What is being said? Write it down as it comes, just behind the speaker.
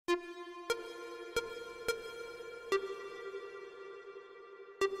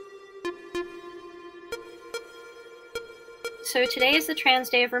So today is the Trans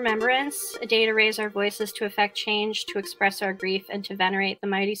Day of Remembrance, a day to raise our voices, to effect change, to express our grief, and to venerate the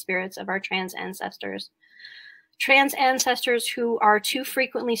mighty spirits of our trans ancestors. Trans ancestors who are too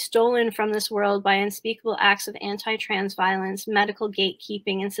frequently stolen from this world by unspeakable acts of anti-trans violence, medical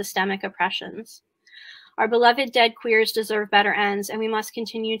gatekeeping, and systemic oppressions. Our beloved dead queers deserve better ends, and we must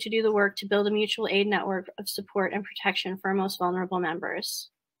continue to do the work to build a mutual aid network of support and protection for our most vulnerable members.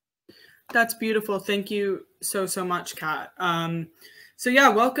 That's beautiful. Thank you so much, Kat. So yeah,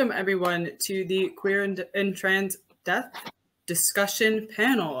 welcome everyone to the Queer and Trans Death discussion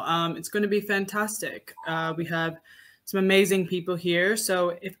panel. It's going to be fantastic. We have some amazing people here.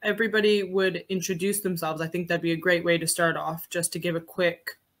 So if everybody would introduce themselves, I think that'd be a great way to start off, just to give a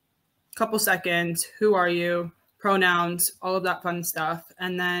quick couple seconds. Who are you? Pronouns, all of that fun stuff,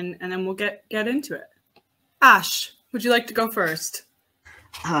 and then we'll get into it. Ash, would you like to go first?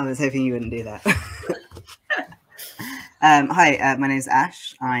 Oh, I was hoping you wouldn't do that. Hi, my name is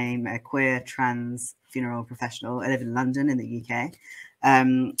Ash. I'm a queer trans funeral professional. I live in London in the UK.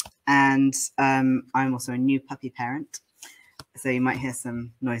 And I'm also a new puppy parent. So you might hear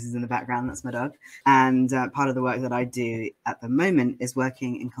some noises in the background. That's my dog. And part of the work that I do at the moment is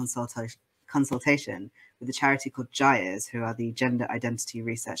working in consultation with a charity called GIRES, who are the Gender Identity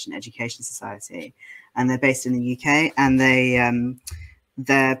Research and Education Society. And they're based in the UK, and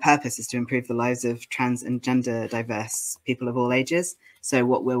their purpose is to improve the lives of trans and gender diverse people of all ages. So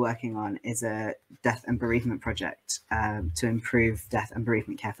what we're working on is a death and bereavement project to improve death and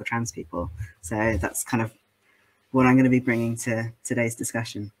bereavement care for trans people. So that's kind of what I'm going to be bringing to today's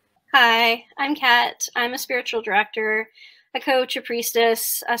discussion. Hi, I'm Kat. I'm a spiritual director, a coach, a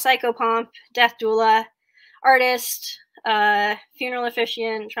priestess, a psychopomp, death doula, artist, funeral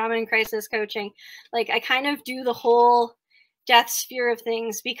officiant, trauma and crisis coaching. Like, I kind of do the whole death sphere of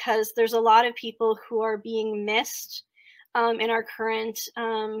things, because there's a lot of people who are being missed in our current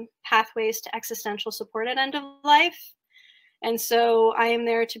pathways to existential support at end of life. And so I am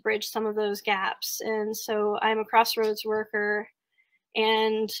there to bridge some of those gaps. And so I'm a crossroads worker,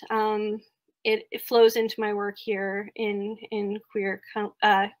 and it flows into my work here in queer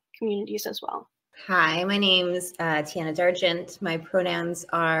communities as well. Hi, my name's Tiana Dargent. My pronouns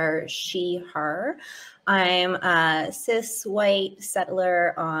are she, her. I'm a cis white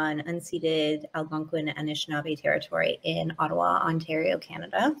settler on unceded Algonquin and Anishinaabe territory in Ottawa, Ontario,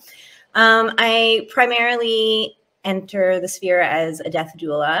 Canada. I primarily enter the sphere as a death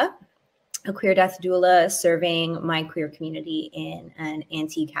doula, a queer death doula serving my queer community in an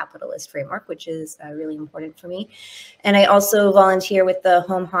anti-capitalist framework, which is really important for me. And I also volunteer with the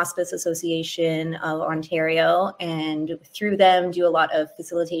Home Hospice Association of Ontario, and through them do a lot of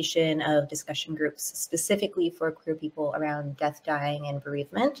facilitation of discussion groups specifically for queer people around death, dying, and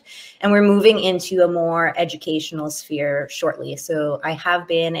bereavement. And we're moving into a more educational sphere shortly. So I have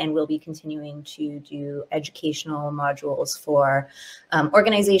been and will be continuing to do educational modules for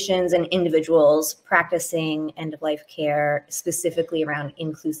organizations and individuals practicing end-of-life care, specifically around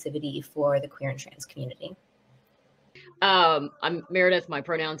inclusivity for the queer and trans community. I'm Meredith. My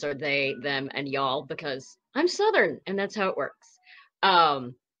pronouns are they, them, and y'all, because I'm Southern, and that's how it works.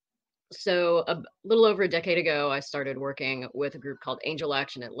 So a little over a decade ago, I started working with a group called Angel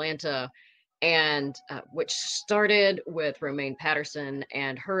Action Atlanta, and which started with Romaine Patterson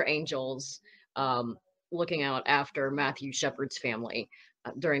and her angels, looking out after Matthew Shepard's family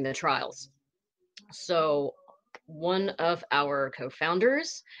during the trials. So one of our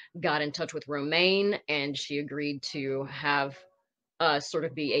co-founders got in touch with Romaine, and she agreed to have us sort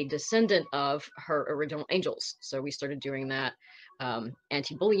of be a descendant of her original angels. So we started doing that,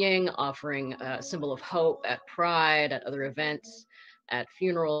 anti-bullying, offering a symbol of hope at Pride, at other events, at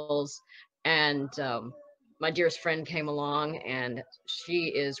funerals. And my dearest friend came along, and she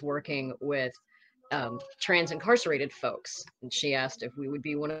is working with trans incarcerated folks, and she asked if we would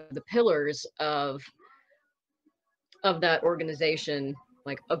be one of the pillars of that organization,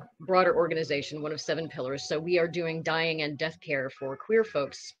 like a broader organization, one of 7 pillars. So we are doing dying and death care for queer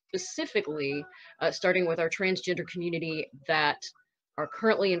folks, specifically starting with our transgender community that are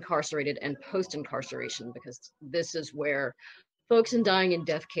currently incarcerated and post-incarceration, because this is where folks in dying and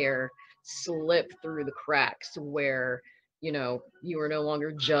death care slip through the cracks, where you know, you are no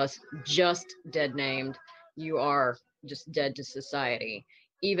longer just dead named, you are just dead to society,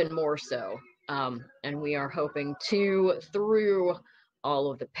 even more so. And we are hoping to, through all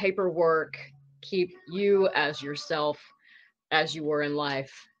of the paperwork, keep you as yourself, as you were in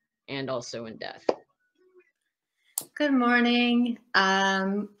life, and also in death. Good morning.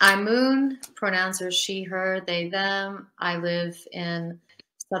 I'm Moon. Pronouns are she, her, they, them. I live in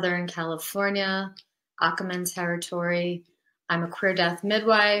Southern California, Ackerman territory. I'm a queer death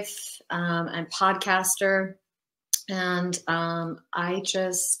midwife and podcaster. And I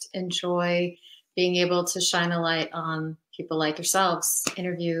just enjoy being able to shine a light on people like yourselves,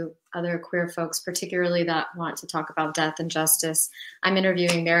 interview other queer folks, particularly that want to talk about death and justice. I'm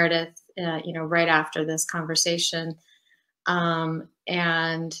interviewing Meredith, right after this conversation.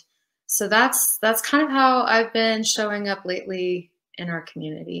 And so that's kind of how I've been showing up lately in our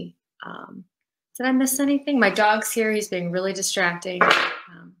community. Did I miss anything? My dog's here. He's being really distracting.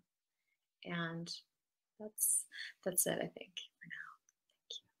 And that's it, I think, for now.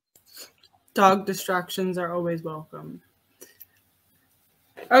 Thank you. Dog distractions are always welcome.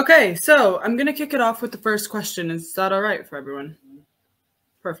 Okay, so I'm going to kick it off with the first question. Is that all right for everyone?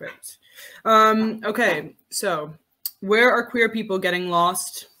 Perfect. Okay, so where are queer people getting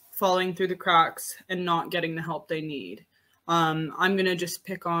lost, falling through the cracks, and not getting the help they need? I'm going to just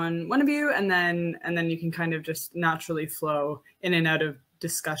pick on one of you, and then you can kind of just naturally flow in and out of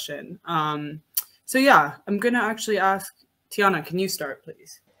discussion. So yeah, I'm going to actually ask Tiana, can you start,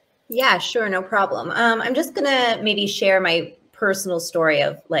 please? Yeah, sure, no problem. I'm just going to maybe share my personal story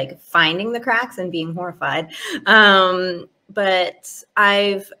of like finding the cracks and being horrified. But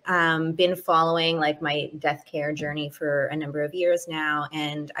I've been following like my death care journey for a number of years now,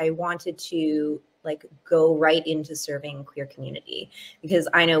 and I wanted to like go right into serving queer community, because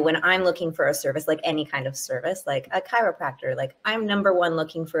I know when I'm looking for a service, like any kind of service, like a chiropractor, like I'm number one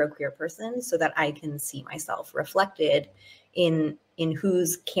looking for a queer person so that I can see myself reflected in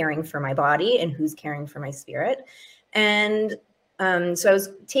who's caring for my body and who's caring for my spirit. And so I was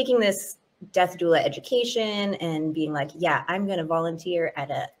taking this death doula education and being like, yeah, I'm going to volunteer at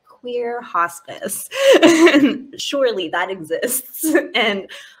a queer hospice. Surely that exists. And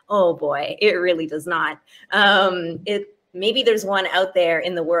oh boy, it really does not. Maybe there's one out there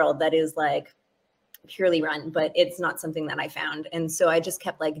in the world that is like purely run, but it's not something that I found. And so I just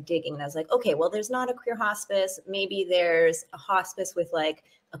kept like digging, and I was like, okay, well, there's not a queer hospice. Maybe there's a hospice with like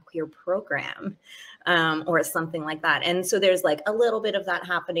a queer program or something like that. And so there's like a little bit of that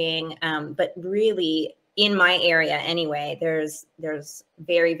happening, but really in my area anyway, there's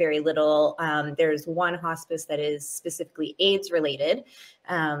very, very little. There's one hospice that is specifically AIDS related,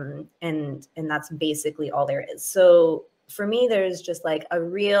 and that's basically all there is. So for me, there's just like a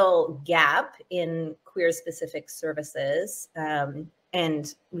real gap in queer specific services,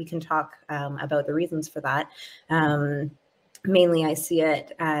 and we can talk about the reasons for that. Mainly, I see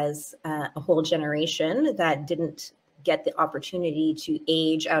it as a whole generation that didn't get the opportunity to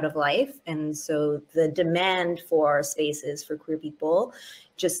age out of life. And so the demand for spaces for queer people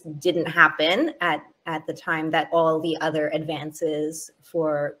just didn't happen at the time that all the other advances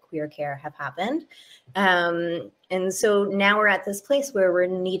for queer care have happened. And so now we're at this place where we're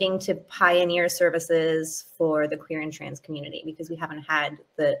needing to pioneer services for the queer and trans community, because we haven't had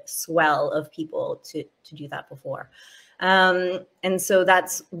the swell of people to do that before. And so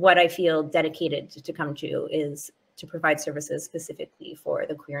that's what I feel dedicated to come to, is to provide services specifically for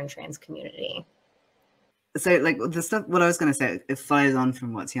the queer and trans community. So like the stuff, what I was going to say, it follows on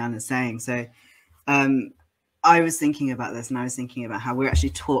from what Tiana's saying. So I was thinking about this, and I was thinking about how we're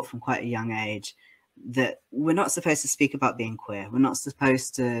actually taught from quite a young age that we're not supposed to speak about being queer. We're not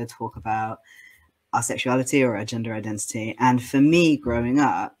supposed to talk about our sexuality or our gender identity. And for me growing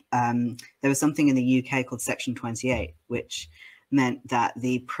up, there was something in the UK called Section 28, which meant that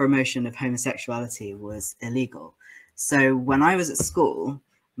the promotion of homosexuality was illegal. So when I was at school,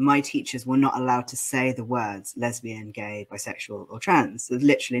 my teachers were not allowed to say the words lesbian, gay, bisexual, or trans. They're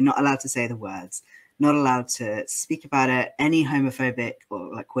literally not allowed to say the words, not allowed to speak about it. Any homophobic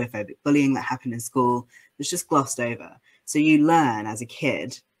or like queerphobic bullying that happened in school was just glossed over. So you learn as a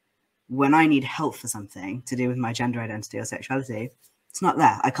kid, when I need help for something to do with my gender identity or sexuality, it's not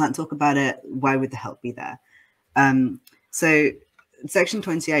there. I can't talk about it. Why would the help be there? So Section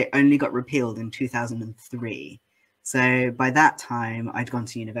 28 only got repealed in 2003. So by that time, I'd gone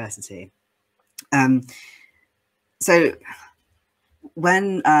to university. So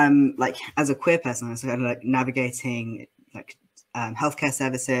when, like, as a queer person, I was kind of like navigating like healthcare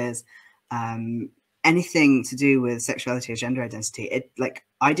services, anything to do with sexuality or gender identity.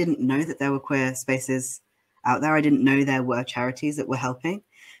 I didn't know that there were queer spaces out there. I didn't know there were charities that were helping.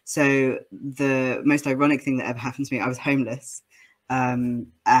 So the most ironic thing that ever happened to me, I was homeless, and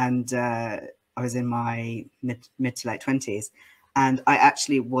I was in my mid to late 20s, and I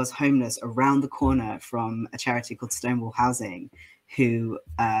actually was homeless around the corner from a charity called Stonewall Housing, who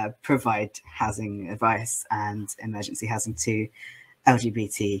provide housing advice and emergency housing to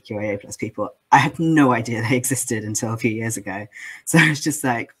LGBTQIA plus people. I had no idea they existed until a few years ago. So it's just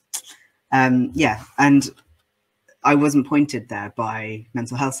like, yeah. And I wasn't pointed there by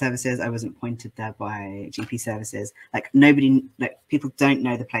mental health services. I wasn't pointed there by GP services. Like people don't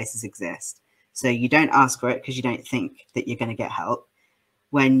know the places exist. So you don't ask for it because you don't think that you're going to get help.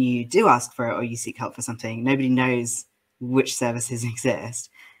 When you do ask for it or you seek help for something, nobody knows which services exist.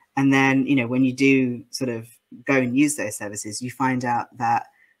 And then, you know, when you do sort of go and use those services, you find out that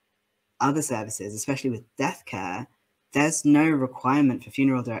other services, especially with death care, there's no requirement for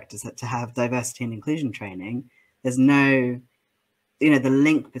funeral directors to have diversity and inclusion training. There's no, you know, the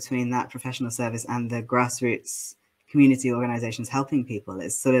link between that professional service and the grassroots community organizations helping people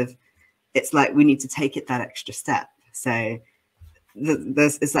is sort of, it's like we need to take it that extra step. So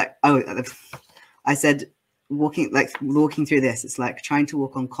it's like, oh, I said, walking through this, it's like trying to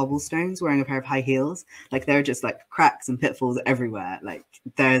walk on cobblestones wearing a pair of high heels. Like there are just like cracks and pitfalls everywhere. Like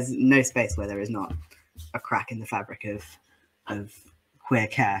there's no space where there is not a crack in the fabric of queer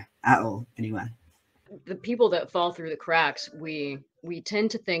care at all, anywhere. The people that fall through the cracks, we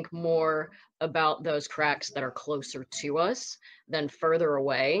tend to think more about those cracks that are closer to us than further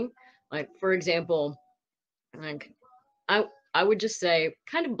away. Like, for example, like I would just say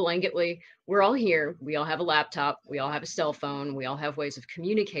kind of blanketly, we're all here. We all have a laptop. We all have a cell phone. We all have ways of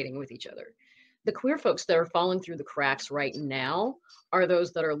communicating with each other. The queer folks that are falling through the cracks right now are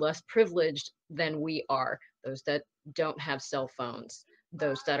those that are less privileged than we are, those that don't have cell phones,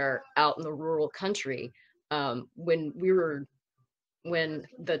 those that are out in the rural country. When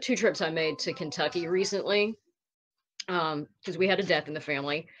the 2 trips I made to Kentucky recently, because we had a death in the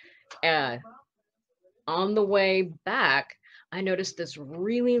family, on the way back, I noticed this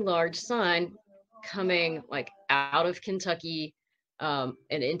really large sign coming like out of Kentucky and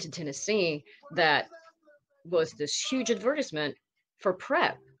into Tennessee that was this huge advertisement for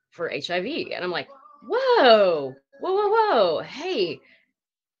PrEP for HIV. And I'm like, whoa, hey,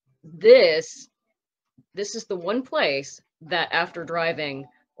 this is the one place that after driving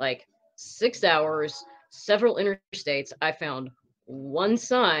like 6 hours, several interstates, I found one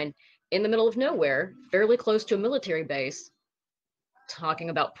sign in the middle of nowhere, fairly close to a military base, talking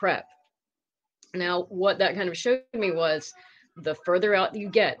about PrEP. Now, what that kind of showed me was the further out you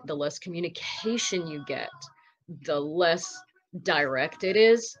get, the less communication you get, the less direct it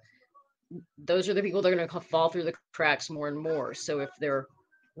is. Those are the people that are going to fall through the cracks more and more. So if they're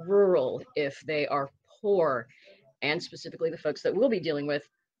rural, if they are poor, and specifically the folks that we'll be dealing with,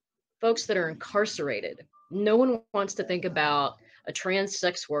 folks that are incarcerated. No one wants to think about a trans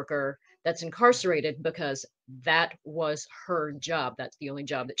sex worker that's incarcerated because that was her job. That's the only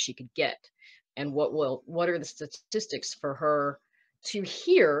job that she could get. And what are the statistics for her to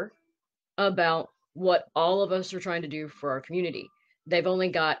hear about what all of us are trying to do for our community? They've only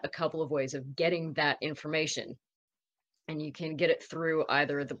got a couple of ways of getting that information. And you can get it through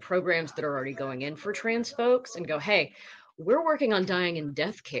either the programs that are already going in for trans folks and go, hey, we're working on dying in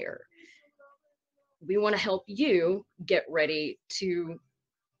death care. We want to help you get ready to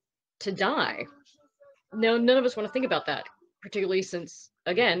die. No, none of us want to think about that, particularly since,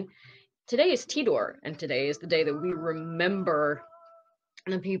 again, today is Tidor, and today is the day that we remember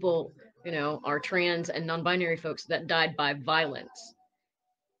the people, you know, our trans and non-binary folks that died by violence.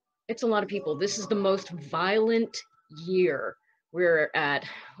 It's a lot of people. This is the most violent year. We're at,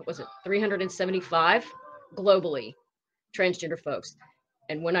 what was it, 375 globally, transgender folks.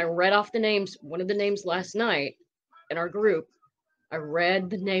 And when I read off the names, one of the names last night in our group, I read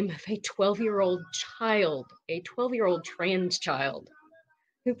the name of a 12-year-old child, a 12-year-old trans child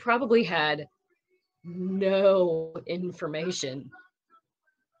who probably had no information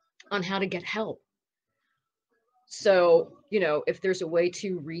on how to get help. So, you know, if there's a way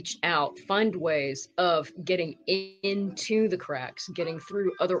to reach out, find ways of getting into the cracks, getting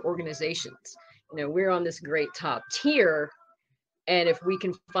through other organizations. You know, we're on this great top tier. And if we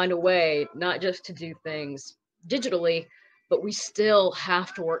can find a way, not just to do things digitally, but we still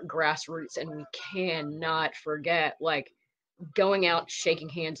have to work grassroots, and we cannot forget, like, going out, shaking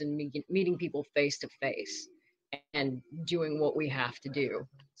hands, and meeting people face to face and doing what we have to do.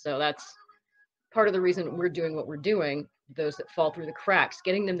 So that's part of the reason we're doing what we're doing. Those that fall through the cracks,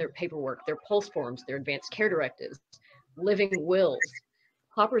 getting them their paperwork, their pulse forms, their advanced care directives, living wills,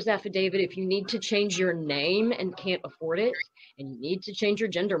 Hopper's affidavit if you need to change your name and can't afford it, and you need to change your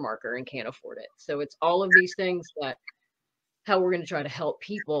gender marker and can't afford it. So it's all of these things that how we're going to try to help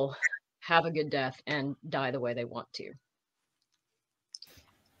people have a good death and die the way they want to.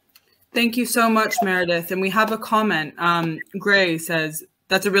 Thank you so much, Meredith. And we have a comment. Gray says,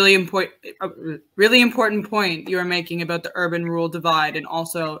 that's a really important point you are making about the urban-rural divide and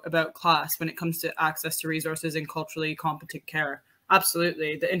also about class when it comes to access to resources and culturally competent care.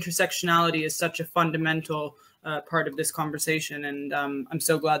 Absolutely. The intersectionality is such a fundamental part of this conversation. And I'm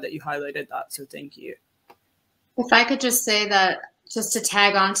so glad that you highlighted that. So thank you. If I could just say that, just to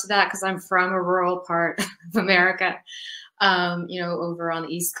tag on to that, because I'm from a rural part of America, over on the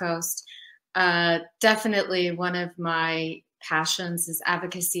East Coast, definitely one of my passions is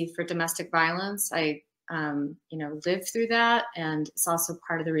advocacy for domestic violence. I, lived through that. And it's also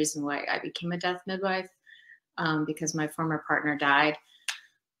part of the reason why I became a death midwife, because my former partner died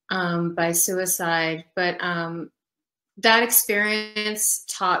by suicide. But that experience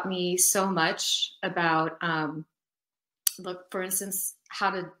taught me so much about, for instance,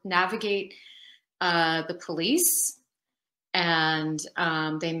 how to navigate the police. And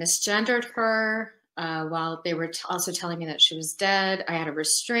they misgendered her while they were also telling me that she was dead. I had a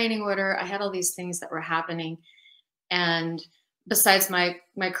restraining order. I had all these things that were happening. And besides my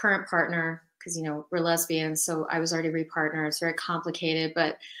current partner, because, we're lesbians, so I was already repartnered. It's very complicated,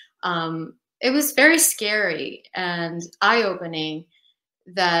 but it was very scary and eye-opening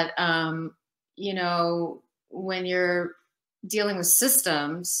that, when you're dealing with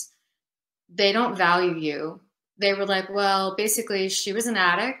systems, they don't value you. They were like, well, basically she was an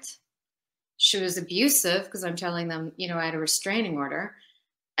addict. She was abusive, because I'm telling them, I had a restraining order,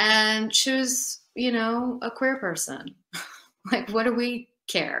 and she was, a queer person. Like, what do we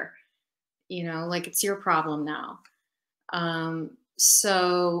care? Like, it's your problem now.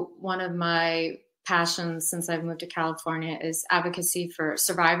 So one of my passions since I've moved to California is advocacy for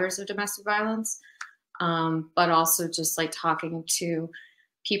survivors of domestic violence, but also just like talking to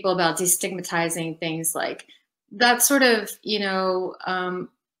people about destigmatizing things like that sort of,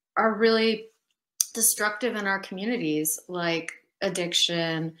 are really destructive in our communities, like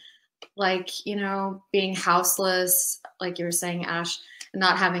addiction, like, being houseless, like you were saying, Ash,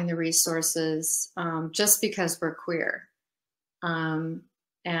 not having the resources, just because we're queer.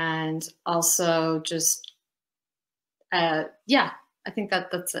 And also just, I think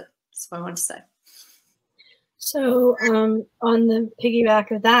that's it. That's what I want to say. So on the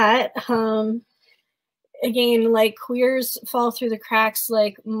piggyback of that, again, like, queers fall through the cracks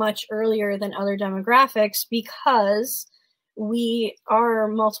like much earlier than other demographics because we are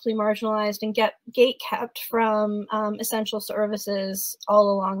multiply marginalized and get gate kept from essential services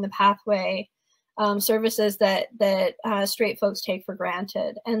all along the pathway, services that straight folks take for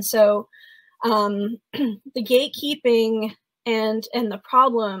granted. And so the gatekeeping and the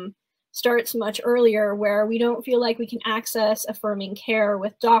problem starts much earlier, where we don't feel like we can access affirming care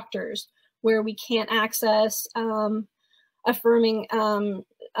with doctors, where we can't access affirming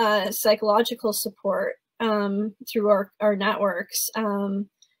psychological support through our networks. And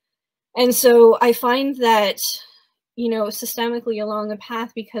so I find that, systemically along the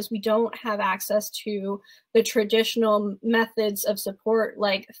path, because we don't have access to the traditional methods of support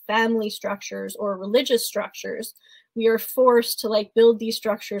like family structures or religious structures, we are forced to like build these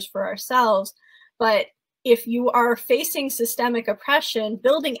structures for ourselves. But if you are facing systemic oppression,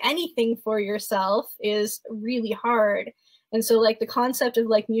 building anything for yourself is really hard. And so like the concept of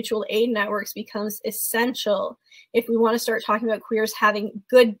like mutual aid networks becomes essential if we want to start talking about queers having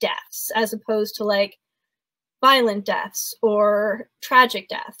good deaths as opposed to like violent deaths or tragic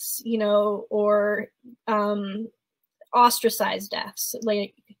deaths, or ostracized deaths,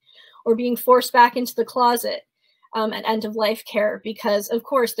 like, or being forced back into the closet at end of life care, because of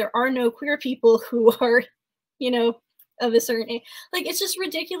course there are no queer people who are, of a certain age. Like, it's just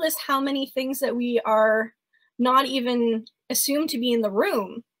ridiculous how many things that we are not even assumed to be in the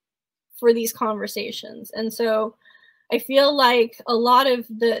room for these conversations. And so I feel like a lot of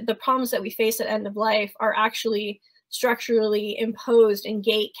the problems that we face at end of life are actually structurally imposed and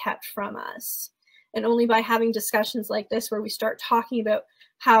gate kept from us. And only by having discussions like this, where we start talking about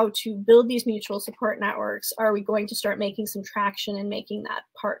how to build these mutual support networks, are we going to start making some traction and making that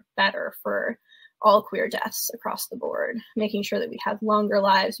part better for all queer deaths across the board, making sure that we have longer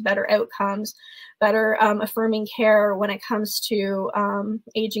lives, better outcomes, better affirming care when it comes to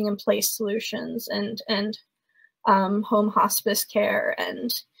aging in place solutions and home hospice care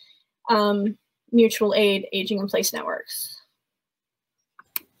and mutual aid aging in place networks.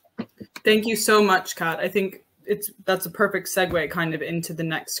 Thank you so much, Kat. I think that's a perfect segue kind of into the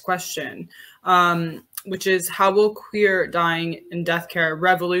next question, which is, how will queer dying in death care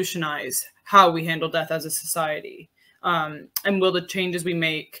revolutionize how we handle death as a society? And will the changes we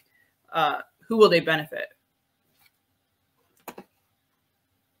make, who will they benefit?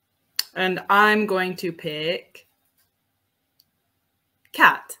 And I'm going to pick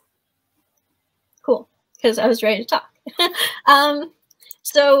Kat. Cool, because I was ready to talk.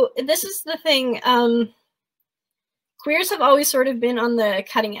 So this is the thing. Queers have always sort of been on the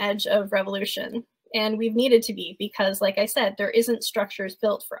cutting edge of revolution. And we've needed to be, because like I said, there isn't structures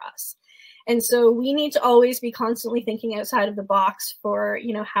built for us. And so we need to always be constantly thinking outside of the box for,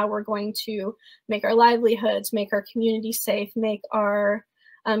 you know, how we're going to make our livelihoods, make our community safe, make our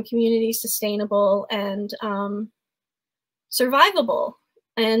community sustainable and survivable.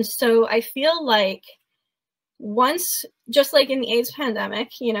 And so I feel like once, just like in the AIDS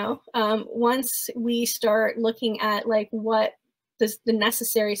pandemic, you know, once we start looking at like what the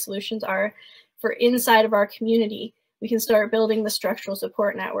necessary solutions are for inside of our community, we can start building the structural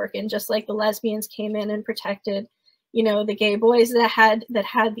support network. And just like the lesbians came in and protected, you know, the gay boys that had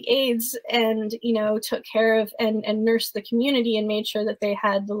the AIDS, and, you know, took care of and nursed the community and made sure that they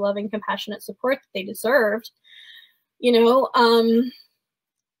had the loving, compassionate support that they deserved, you know,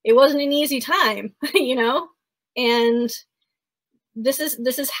 it wasn't an easy time, you know, and this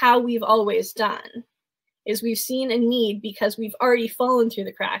is how we've always done, is we've seen a need because we've already fallen through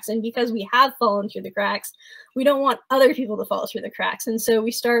the cracks. And because we have fallen through the cracks, we don't want other people to fall through the cracks. And so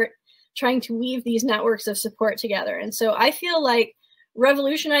we start trying to weave these networks of support together. And so I feel like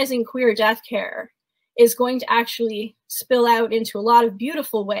revolutionizing queer death care is going to actually spill out into a lot of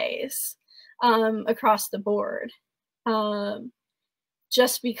beautiful ways across the board.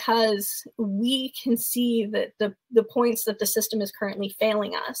 Just because we can see that the points that the system is currently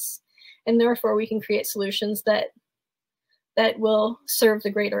failing us, and therefore we can create solutions that will serve the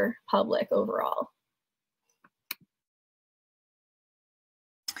greater public overall.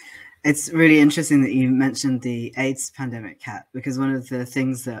 It's really interesting that you mentioned the AIDS pandemic, Kat, because one of the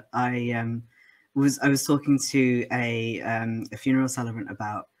things that I was talking to a funeral celebrant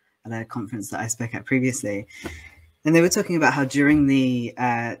about at a conference that I spoke at previously. And they were talking about how during the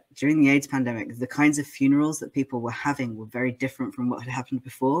AIDS pandemic, the kinds of funerals that people were having were very different from what had happened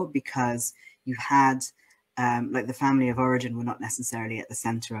before, because you had like the family of origin were not necessarily at the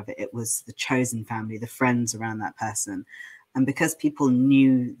center of it. It was the chosen family, the friends around that person. And because people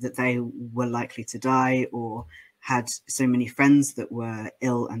knew that they were likely to die or had so many friends that were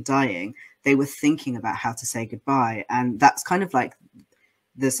ill and dying, they were thinking about how to say goodbye. And that's kind of like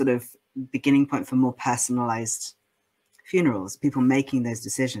the sort of beginning point for more personalized funerals, people making those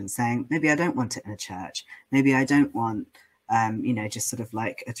decisions, saying, maybe I don't want it in a church. Maybe I don't want, you know, just sort of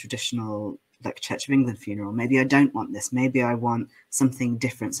like a traditional like Church of England funeral. Maybe I don't want this. Maybe I want something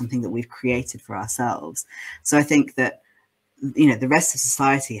different, something that we've created for ourselves. So I think that, you know, the rest of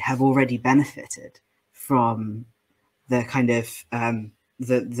society have already benefited from the kind of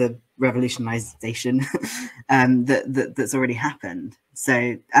the revolutionization that's already happened.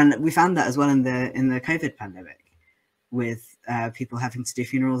 So, and we found that as well in the COVID pandemic, with people having to do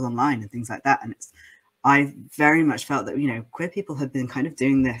funerals online and things like that. And I very much felt that, you know, queer people have been kind of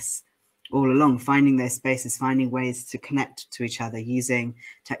doing this all along, finding their spaces, finding ways to connect to each other using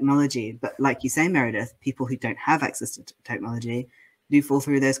technology. But like you say, Meredith, people who don't have access to technology do fall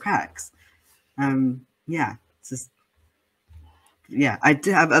through those cracks. Yeah, it's just, yeah, I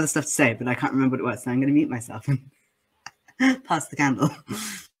do have other stuff to say, but I can't remember what it was. So I'm going to mute myself and pass the candle.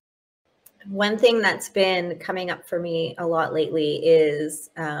 One thing that's been coming up for me a lot lately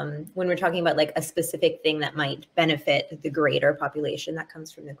is when we're talking about like a specific thing that might benefit the greater population that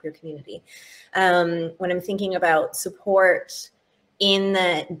comes from the queer community. When I'm thinking about support in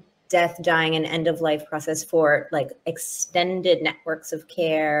the death, dying, and end of life process for like extended networks of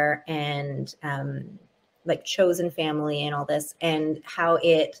care and like chosen family and all this, and how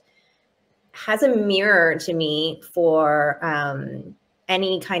it has a mirror to me for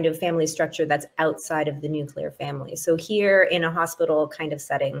any kind of family structure that's outside of the nuclear family. So here in a hospital kind of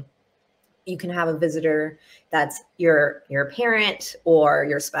setting, you can have a visitor that's your parent or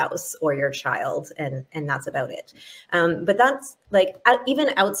your spouse or your child, and that's about it. But that's like, even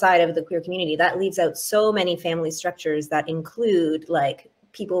outside of the queer community, that leaves out so many family structures that include like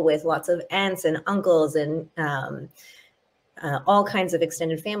people with lots of aunts and uncles and all kinds of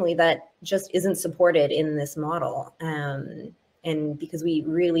extended family that just isn't supported in this model. And because we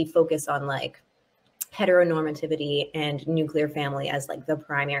really focus on like heteronormativity and nuclear family as like the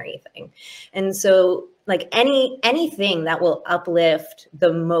primary thing. And so like anything that will uplift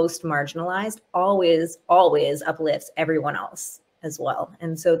the most marginalized always uplifts everyone else as well.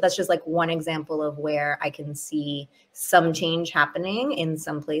 And so that's just like one example of where I can see some change happening in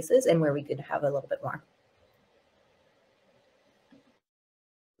some places and where we could have a little bit more.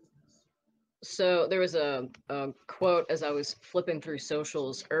 So there was a quote as I was flipping through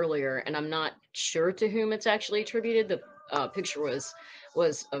socials earlier, and I'm not sure to whom it's actually attributed. The picture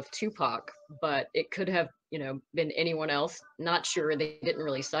was of Tupac, but it could have, you know, been anyone else. Not sure. They didn't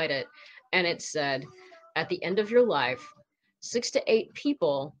really cite it. And it said, at the end of your life, 6 to 8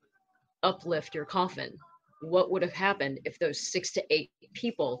 people uplift your coffin? What would have happened if those 6 to 8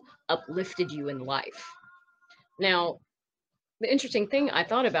 people uplifted you in life? Now, the interesting thing I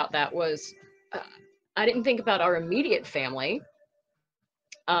thought about that was I didn't think about our immediate family.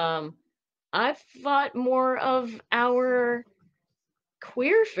 I thought more of our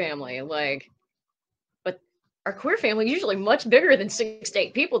queer family, like, but our queer family is usually much bigger than 6 to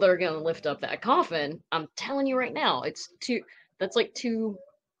 8 people that are going to lift up that coffin. I'm telling you right now, that's like too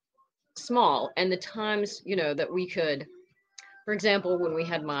small. And the times, you know, that we could, for example, when we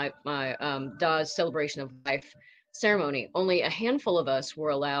had my Da's celebration of life ceremony, only a handful of us were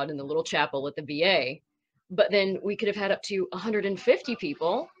allowed in the little chapel at the VA, but then we could have had up to 150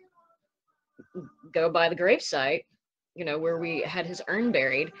 people go by the gravesite, you know, where we had his urn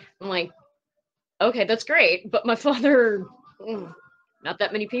buried. I'm like, okay, that's great, but my father, not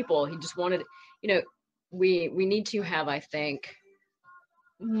that many people. He just wanted, you know, we need to have, I think,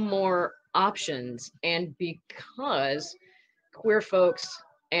 more options. And because queer folks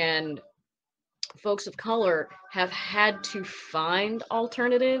and folks of color have had to find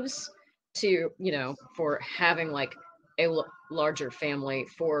alternatives to, you know, for having like a larger family,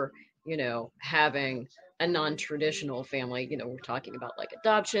 for, you know, having a non-traditional family, you know, we're talking about like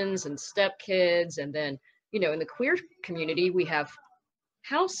adoptions and stepkids. And then, you know, in the queer community, we have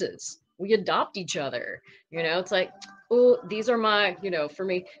houses. We adopt each other. You know, it's like, oh, these are my, you know, for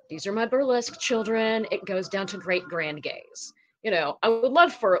me, these are my burlesque children. It goes down to great grand gays. You know, I would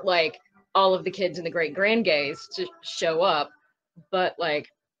love for like all of the kids in the great grand gays to show up, but like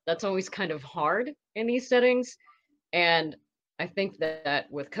that's always kind of hard in these settings. And I think that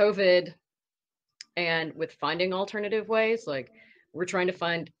with COVID and with finding alternative ways, like we're trying to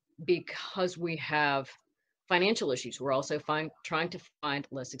find, because we have financial issues, we're also trying to find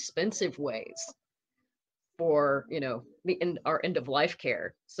less expensive ways for, you know, our end of life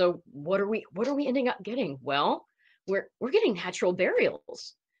care. So what are we ending up getting? Well, we're getting natural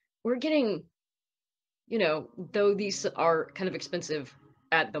burials. We're getting, you know, though these are kind of expensive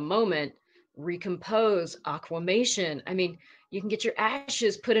at the moment, recompose, aquamation. I mean, you can get your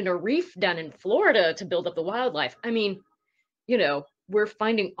ashes put in a reef down in Florida to build up the wildlife. I mean, you know, we're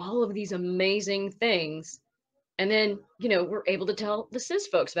finding all of these amazing things. And then, you know, we're able to tell the cis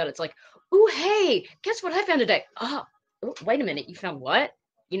folks about it. It's like, oh, hey, guess what I found today? Oh, wait a minute. You found what?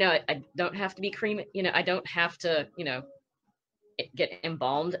 You know, I don't have to be cremated. You know, I don't have to, you know, get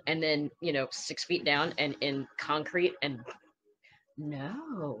embalmed and then, you know, 6 feet down and in concrete. And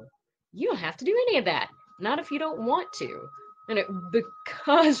no, you don't have to do any of that. Not if you don't want to. And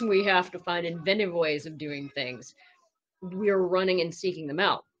because we have to find inventive ways of doing things, we're running and seeking them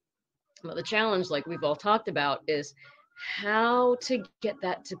out. But the challenge, like we've all talked about, is how to get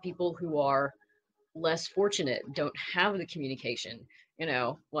that to people who are less fortunate, don't have the communication, you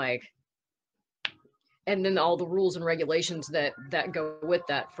know, like, and then all the rules and regulations that go with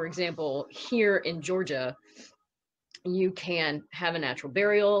that. For example, here in Georgia, you can have a natural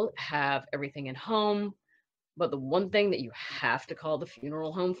burial, have everything in home, but the one thing that you have to call the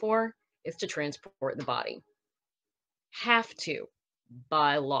funeral home for is to transport the body. Have to,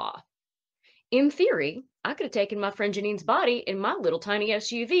 by law. In theory, I could have taken my friend Janine's body in my little tiny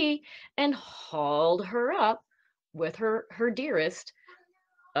SUV and hauled her up with her dearest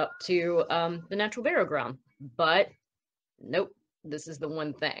up to the natural burial ground. But nope, this is the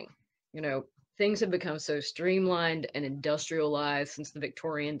one thing. You know, things have become so streamlined and industrialized since the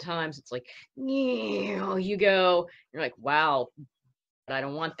Victorian times. It's like, you go, you're like, wow, but I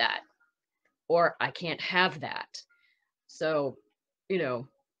don't want that. Or I can't have that. So, you know,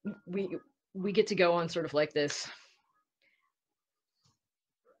 we get to go on sort of like this,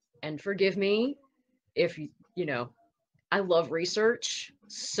 and forgive me if, you know, I love research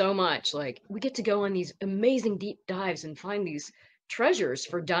so much. Like we get to go on these amazing deep dives and find these treasures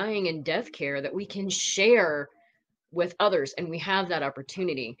for dying and death care that we can share with others. And we have that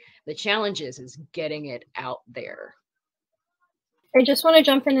opportunity. The challenge is getting it out there. I just want to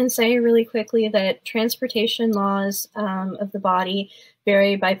jump in and say really quickly that transportation laws of the body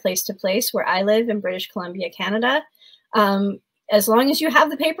vary by place to place. Where I live in British Columbia, Canada, as long as you have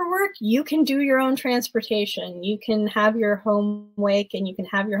the paperwork, you can do your own transportation. You can have your home wake and you can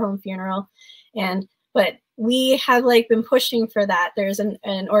have your home funeral. But we have like been pushing for that. There's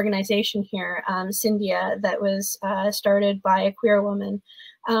an organization here, Cyndia, that was started by a queer woman,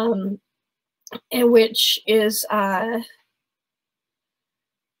 and which is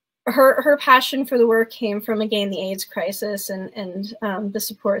her passion for the work came from, again, the AIDS crisis and the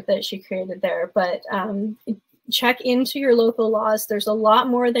support that she created there. But check into your local laws. There's a lot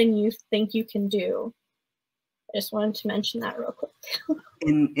more than you think you can do. I just wanted to mention that real quick.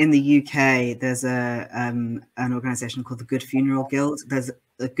 In the UK, there's an organization called the Good Funeral Guild. There's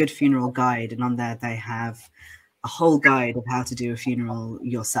a Good Funeral Guide, and on there they have a whole guide of how to do a funeral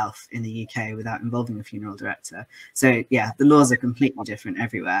yourself in the UK without involving a funeral director. So yeah, the laws are completely different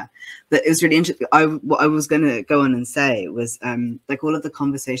everywhere. But it was really interesting. What I was going to go on and say was like all of the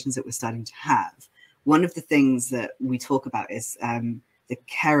conversations that we're starting to have, one of the things that we talk about is the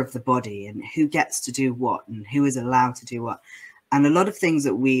care of the body and who gets to do what and who is allowed to do what. And a lot of things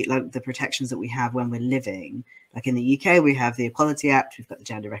that we, like the protections that we have when we're living, like in the UK, we have the Equality Act, we've got the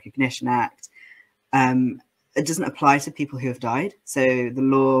Gender Recognition Act. It doesn't apply to people who have died. So the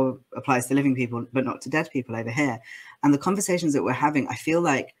law applies to living people, but not to dead people over here. And the conversations that we're having, I feel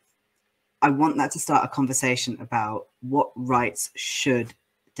like I want that to start a conversation about what rights should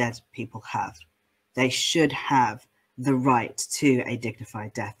dead people have. They should have the right to a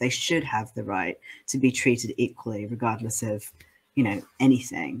dignified death. They should have the right to be treated equally, regardless of, you know,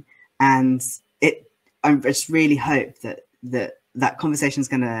 anything. And I just really hope that conversation is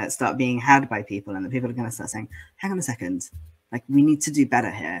going to start being had by people, and that people are going to start saying, hang on a second, like we need to do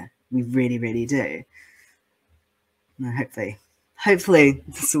better here. We really, really do. And hopefully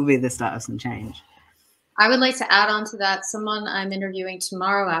this will be the start of some change. I would like to add on to that. Someone I'm interviewing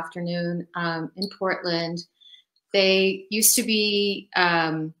tomorrow afternoon in Portland, they used to be,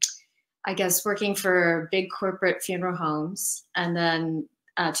 I guess, working for big corporate funeral homes, and then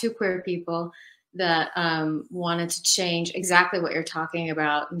two queer people that wanted to change exactly what you're talking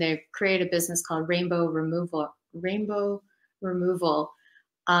about. And they've created a business called Rainbow Removal,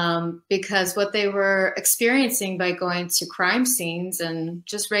 because what they were experiencing by going to crime scenes and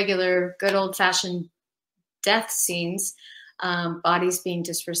just regular good old-fashioned death scenes, bodies being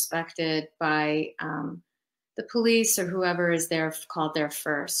disrespected by the police or whoever is there called there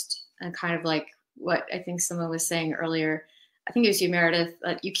first. And kind of like what I think someone was saying earlier, I think it was you, Meredith,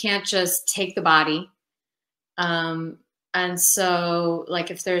 that you can't just take the body. And so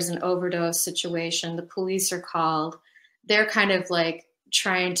like if there's an overdose situation, the police are called. They're kind of like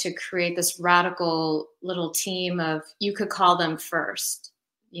trying to create this radical little team of, you could call them first,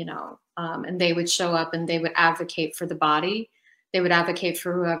 you know, and they would show up and they would advocate for the body. They would advocate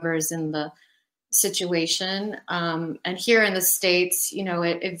for whoever is in the situation. And here in the States, you know,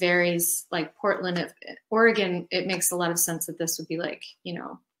 it varies. Like Portland, Oregon, it makes a lot of sense that this would be like, you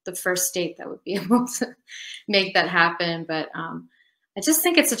know, the first state that would be able to make that happen. But I just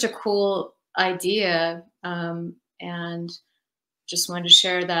think it's such a cool idea. And just wanted to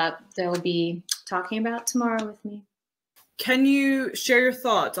share that they'll be talking about tomorrow with me. Can you share your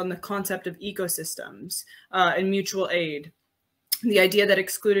thoughts on the concept of ecosystems and mutual aid? The idea that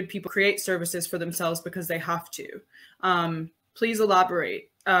excluded people create services for themselves because they have to. Please elaborate.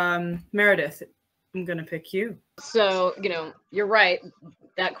 Meredith, I'm going to pick you. So, you know, you're right.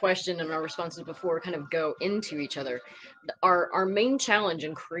 That question and our responses before kind of go into each other. Our main challenge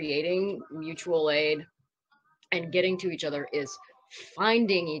in creating mutual aid and getting to each other is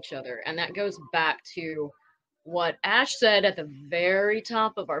finding each other. And that goes back to what Ash said at the very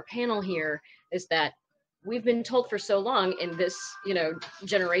top of our panel here, is that we've been told for so long in this, you know,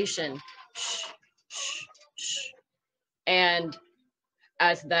 generation, shh, shh, shh. And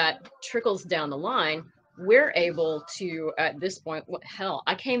as that trickles down the line, we're able to, at this point, what hell,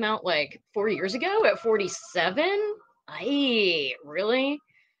 I came out like 4 years ago at 47. Really?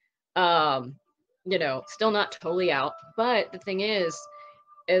 You know, still not totally out. But the thing is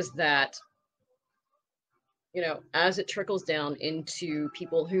that, you know, as it trickles down into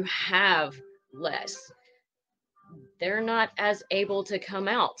people who have less, they're not as able to come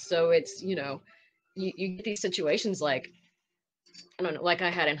out. So it's, you know, you get these situations like, I don't know, like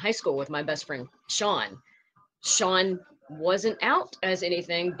I had in high school with my best friend, Sean. Sean wasn't out as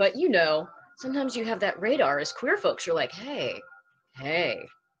anything, but you know, sometimes you have that radar as queer folks. You're like, hey,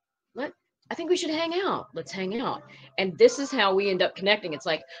 I think we should hang out. Let's hang out. And this is how we end up connecting. It's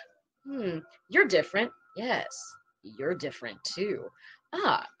like, you're different. Yes, you're different too.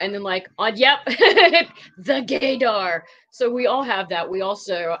 And then like, yep, the gaydar. So we all have that. We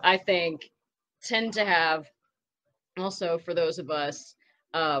also, I think, tend to have, also for those of us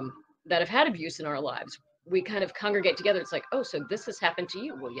that have had abuse in our lives, we kind of congregate together. It's like, oh, so this has happened to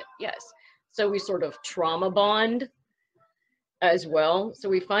you. Well, yes. So we sort of trauma bond as well. So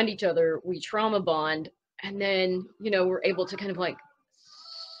we find each other, we trauma bond, and then, you know, we're able to kind of like,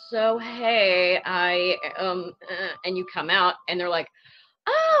 so, hey, and you come out and they're like,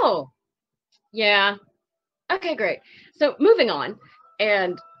 oh, yeah, okay, great. So moving on,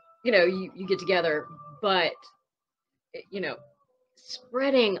 and, you know, you get together, but, you know,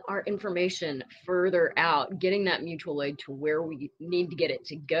 spreading our information further out, getting that mutual aid to where we need to get it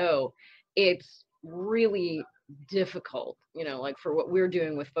to go, it's really difficult, you know, like for what we're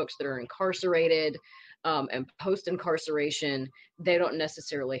doing with folks that are incarcerated and post-incarceration, they don't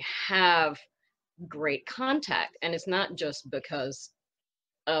necessarily have great contact. And it's not just because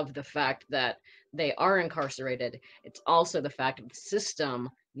of the fact that they are incarcerated, it's also the fact of the system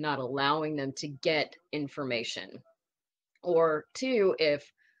not allowing them to get information. Or two,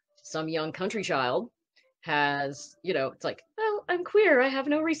 if some young country child has, you know, it's like, oh, I'm queer, I have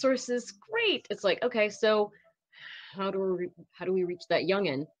no resources, great. It's like, okay, so how do we reach that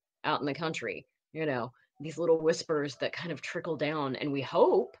youngin out in the country? You know, these little whispers that kind of trickle down, and we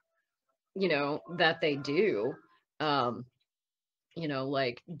hope, you know, that they do. You know,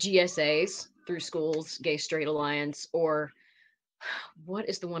 like GSAs through schools, Gay Straight Alliance, or what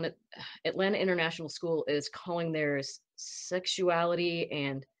is the one at Atlanta International School is calling theirs Sexuality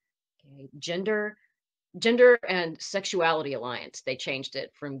and Gender and Sexuality Alliance. They changed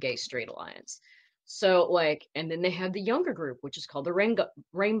it from Gay Straight Alliance. So like, and then they have the younger group, which is called the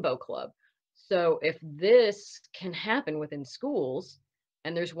Rainbow Club. So if this can happen within schools,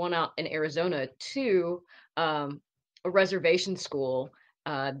 and there's one out in Arizona too, a reservation school,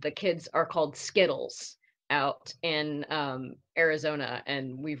 the kids are called Skittles out in Arizona,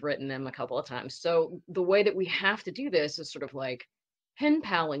 and we've written them a couple of times. So the way that we have to do this is sort of like pen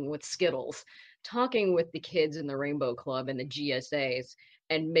paling with Skittles, talking with the kids in the Rainbow Club and the GSAs,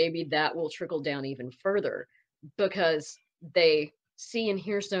 and maybe that will trickle down even further because they see and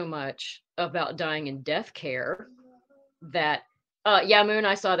hear so much about dying in death care that yeah, Moon,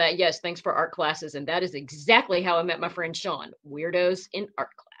 I saw that. Yes, thanks for art classes. And that is exactly how I met my friend Sean. Weirdos in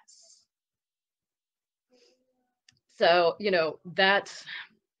art class. So, you know, that's,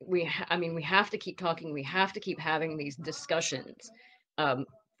 I mean, we have to keep talking. We have to keep having these discussions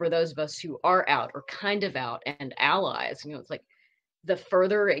for those of us who are out or kind of out and allies. You know, it's like the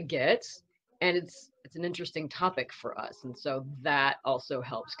further it gets, and it's an interesting topic for us. And so that also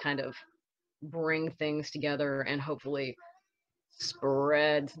helps kind of bring things together and hopefully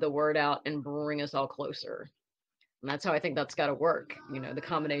spread the word out and bring us all closer. And that's how I think that's got to work. You know, the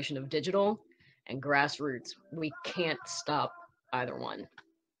combination of digital and grassroots, we can't stop either one.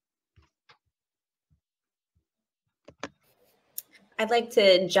 I'd like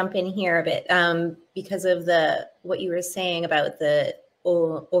to jump in here a bit because of what you were saying about the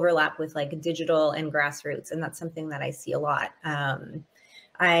overlap with like digital and grassroots, and that's something that I see a lot.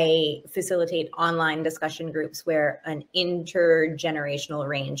 I facilitate online discussion groups where an intergenerational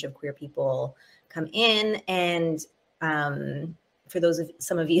range of queer people come in, and for those of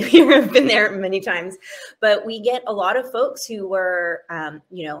some of you here have been there many times, but we get a lot of folks who were,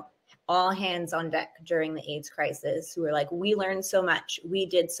 you know, all hands on deck during the AIDS crisis, who were like, we learned so much, we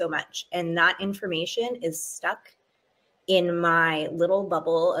did so much, and that information is stuck in my little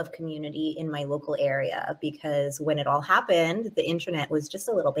bubble of community in my local area, because when it all happened, the internet was just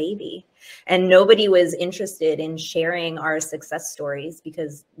a little baby and nobody was interested in sharing our success stories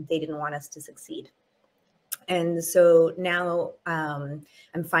because they didn't want us to succeed. And so now I'm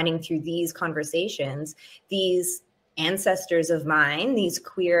finding through these conversations, these ancestors of mine, these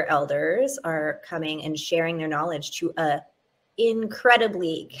queer elders, are coming and sharing their knowledge to a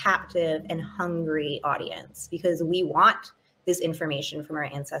incredibly captive and hungry audience, because we want this information from our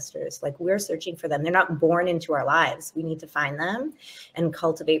ancestors. Like, we're searching for them. They're not born into our lives. We need to find them and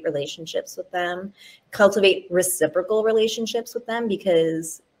cultivate relationships with them, cultivate reciprocal relationships with them,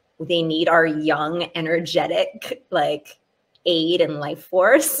 because they need our young, energetic, like, aid and life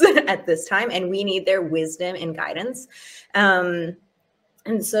force at this time. And we need their wisdom and guidance. And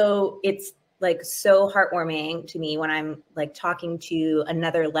so it's like so heartwarming to me when I'm like talking to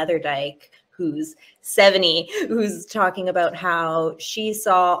another Leatherdyke who's 70, who's talking about how she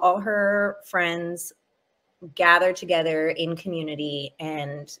saw all her friends gather together in community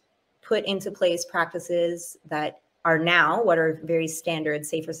and put into place practices that are now what are very standard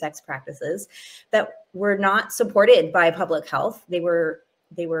safer sex practices that were not supported by public health. They were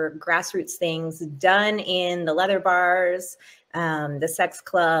grassroots things done in the leather bars, the sex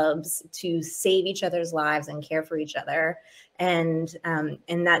clubs, to save each other's lives and care for each other. And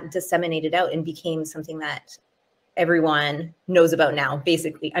that disseminated out and became something that everyone knows about now,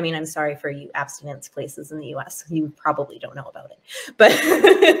 basically. I mean, I'm sorry for you abstinence places in the US. You probably don't know about it. But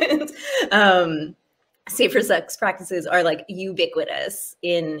safer sex practices are like ubiquitous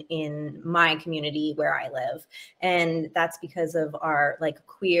in my community where I live. And that's because of our like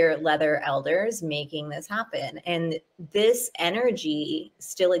queer leather elders making this happen. And this energy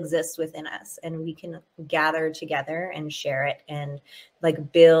still exists within us, and we can gather together and share it and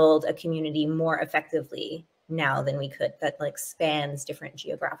like build a community more effectively now than we could, that like spans different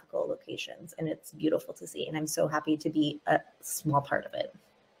geographical locations. And it's beautiful to see. And I'm so happy to be a small part of it.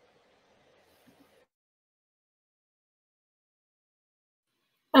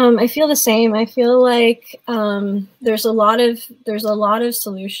 I feel the same. I feel like there's a lot of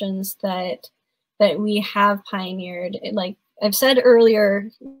solutions that we have pioneered. Like I've said earlier,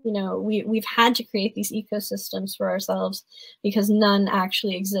 you know, we've had to create these ecosystems for ourselves because none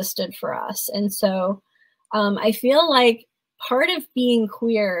actually existed for us. And so I feel like part of being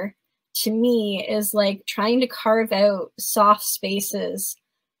queer to me is like trying to carve out soft spaces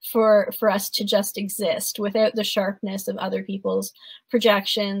for us to just exist without the sharpness of other people's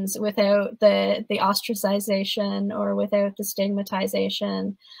projections, without the ostracization or without the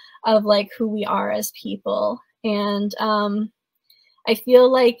stigmatization of like who we are as people. And I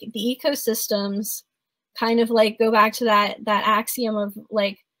feel like the ecosystems kind of like go back to that axiom of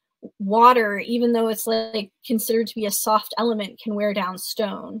like water, even though it's like considered to be a soft element, can wear down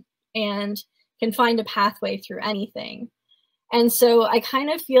stone and can find a pathway through anything. And so I kind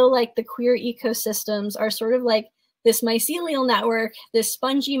of feel like the queer ecosystems are sort of like this mycelial network, this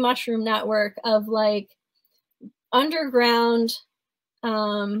spongy mushroom network of like underground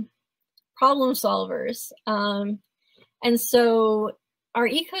problem solvers. And so our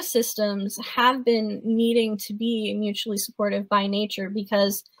ecosystems have been needing to be mutually supportive by nature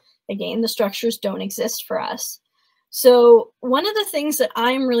because, again, the structures don't exist for us. So one of the things that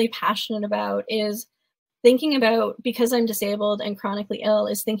I'm really passionate about is thinking about, because I'm disabled and chronically ill,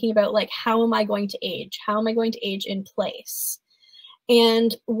 is thinking about like, how am I going to age? How am I going to age in place?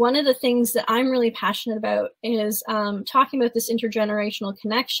 And one of the things that I'm really passionate about is talking about this intergenerational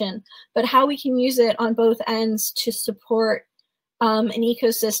connection, but how we can use it on both ends to support an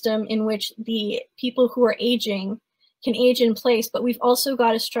ecosystem in which the people who are aging can age in place, but we've also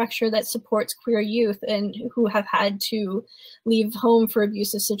got a structure that supports queer youth and who have had to leave home for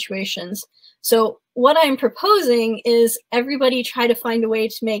abusive situations. So what I'm proposing is everybody try to find a way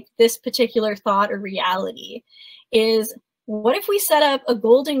to make this particular thought a reality. Is what if we set up a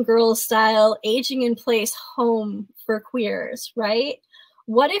Golden Girls style aging in place home for queers, right?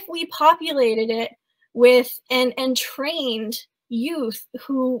 What if we populated it with and trained youth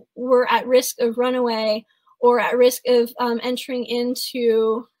who were at risk of runaway or at risk of entering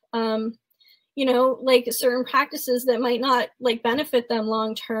into, you know, like certain practices that might not like benefit them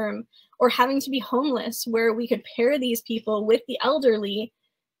long term, or having to be homeless, where we could pair these people with the elderly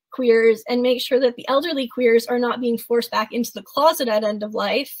queers and make sure that the elderly queers are not being forced back into the closet at end of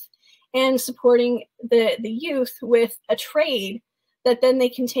life, and supporting the youth with a trade that then they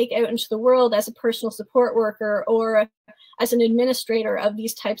can take out into the world as a personal support worker or as an administrator of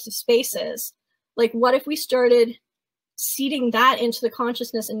these types of spaces. Like, what if we started seeding that into the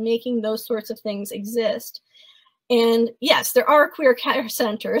consciousness and making those sorts of things exist? And yes, there are queer care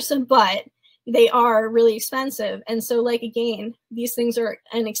centers, but they are really expensive. And so, like, again, these things are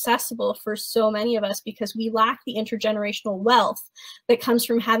inaccessible for so many of us because we lack the intergenerational wealth that comes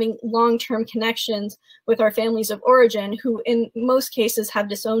from having long-term connections with our families of origin, who in most cases have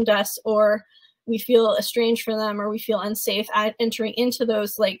disowned us, or we feel estranged from them, or we feel unsafe at entering into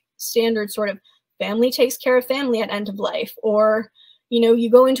those like standard sort of family takes care of family at end of life, or, you know, you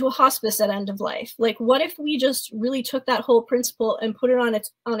go into a hospice at end of life. Like, what if we just really took that whole principle and put it on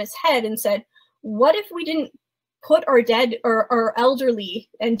its head and said, what if we didn't put our dead or our elderly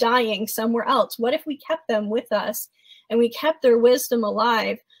and dying somewhere else? What if we kept them with us and we kept their wisdom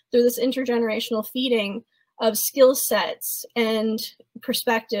alive through this intergenerational feeding of skill sets and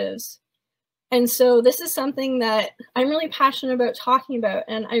perspectives? And so this is something that I'm really passionate about talking about.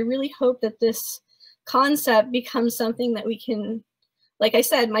 And I really hope that this concept becomes something that we can, like I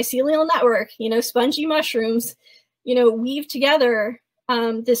said, mycelial network, you know, spongy mushrooms, you know, weave together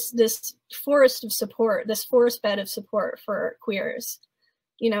this forest of support, this forest bed of support for queers,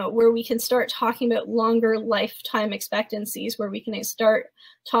 you know, where we can start talking about longer lifetime expectancies, where we can start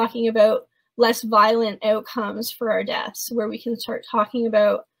talking about less violent outcomes for our deaths, where we can start talking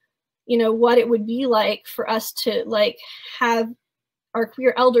about, you know, what it would be like for us to like have our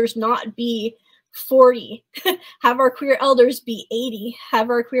queer elders not be 40, have our queer elders be 80, have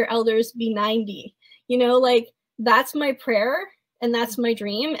our queer elders be 90, you know, like that's my prayer and that's my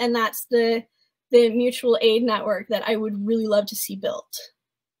dream. And that's the mutual aid network that I would really love to see built.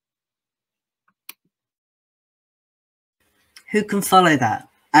 Who can follow that?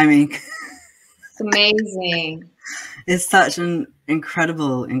 I mean, It's amazing. it's such an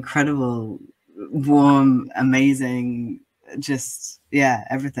incredible, warm, amazing, just, yeah,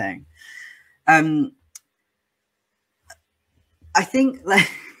 everything. I think,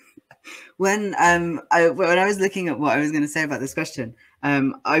 like, when I was looking at what I was going to say about this question,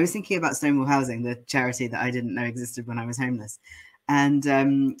 I was thinking about Stonewall Housing, the charity that I didn't know existed when I was homeless. And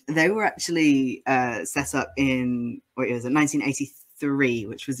they were actually set up in, what was it, 1983,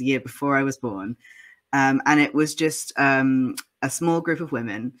 which was the year before I was born. And it was just a small group of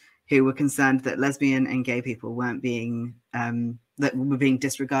women who were concerned that lesbian and gay people weren't being, that were being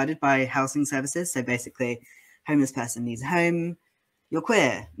disregarded by housing services. So basically, homeless person needs a home, you're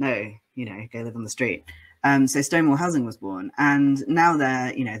queer, no, you know, go live on the street. So Stonewall Housing was born, and now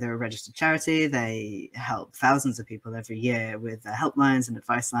they're, you know, they're a registered charity. They help thousands of people every year with helplines and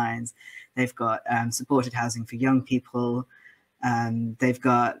advice lines. They've got supported housing for young people. They've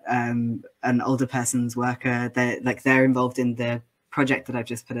got an older person's worker. They're involved in the project that I've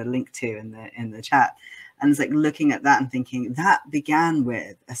just put a link to in the chat. And it's like looking at that and thinking that began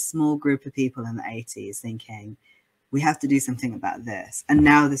with a small group of people in the 80s thinking, we have to do something about this. And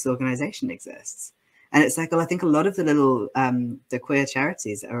now this organization exists. And it's like, well, I think a lot of the little, the queer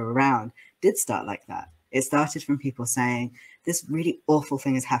charities that are around did start like that. It started from people saying, this really awful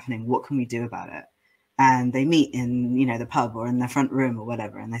thing is happening. What can we do about it? And they meet in, you know, the pub or in their front room or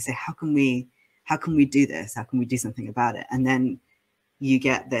whatever. And they say, how can we do this? How can we do something about it? And then you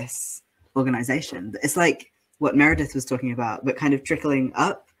get this organization. It's like what Meredith was talking about, but kind of trickling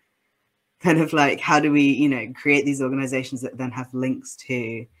up, kind of like, how do we, you know, create these organizations that then have links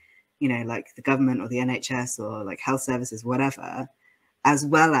to, you know, like the government or the NHS or like health services, whatever, as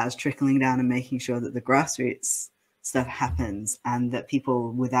well as trickling down and making sure that the grassroots stuff happens and that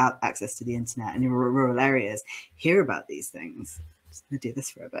people without access to the internet and in rural areas hear about these things. I'm just gonna do this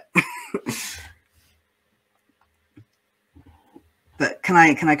for a bit. But can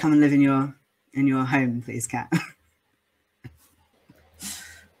I come and live in your home, please, Kat?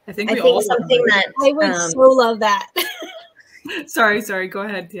 I think something that I would so love that. Sorry, go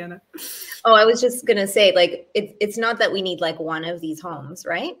ahead, Tiana. Oh, I was just gonna say, like, it's not that we need like one of these homes,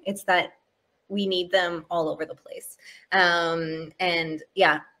 right? It's that we need them all over the place. And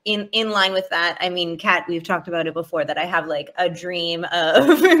yeah, in line with that, I mean, Kat, we've talked about it before, that I have like a dream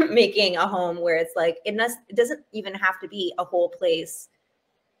of making a home where it's like, it doesn't even have to be a whole place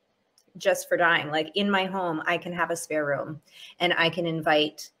just for dying. Like in my home, I can have a spare room and I can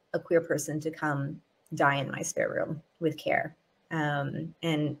invite a queer person to come die in my spare room with care. And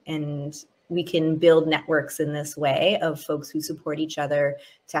we can build networks in this way of folks who support each other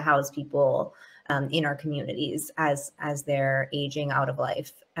to house people in our communities as they're aging out of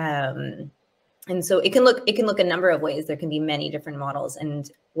life. And so it can look a number of ways. There can be many different models. And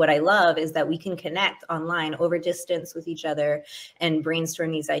what I love is that we can connect online over distance with each other and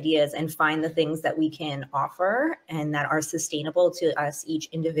brainstorm these ideas and find the things that we can offer and that are sustainable to us each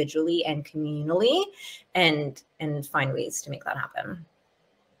individually and communally, and find ways to make that happen.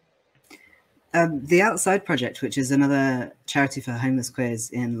 The Outside Project, which is another charity for homeless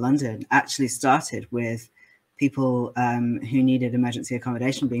queers in London, actually started with people who needed emergency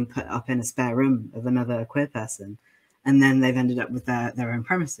accommodation being put up in a spare room of another queer person. And then they've ended up with their own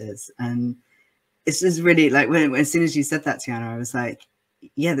premises. And it's just really like, as soon as you said that, Tiana, I was like,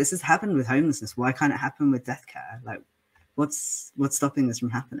 yeah, this has happened with homelessness. Why can't it happen with death care? Like, what's stopping this from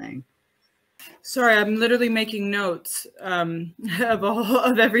happening? Sorry, I'm literally making notes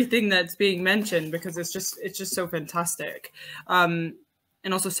of everything that's being mentioned, because it's just so fantastic, and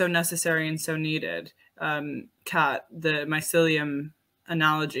also so necessary and so needed. Kat, the mycelium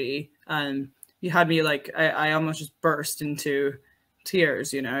analogy, you had me like, I almost just burst into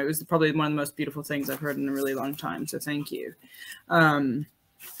tears. You know, it was probably one of the most beautiful things I've heard in a really long time. So thank you.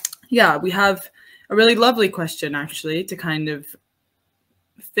 Yeah, we have a really lovely question actually to kind of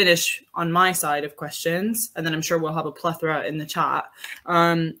finish on my side of questions, and then I'm sure we'll have a plethora in the chat.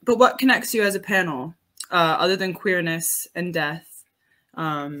 But what connects you as a panel, other than queerness and death?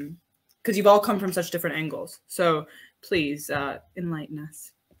 Because you've all come from such different angles. So please enlighten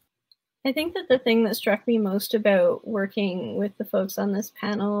us. I think that the thing that struck me most about working with the folks on this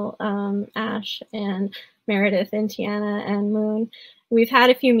panel, Ash and Meredith and Tiana and Moon, we've had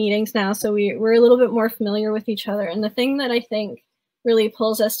a few meetings now, so we're a little bit more familiar with each other. And the thing that I think really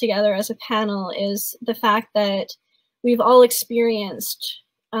pulls us together as a panel is the fact that we've all experienced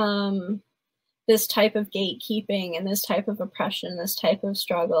this type of gatekeeping and this type of oppression, this type of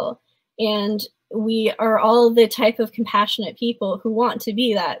struggle. And we are all the type of compassionate people who want to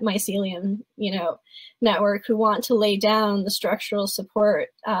be that mycelium, you know, network, who want to lay down the structural support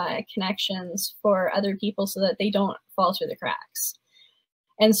connections for other people so that they don't fall through the cracks.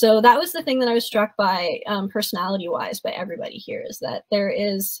 And so that was the thing that I was struck by personality-wise by everybody here, is that there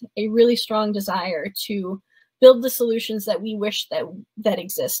is a really strong desire to build the solutions that we wish that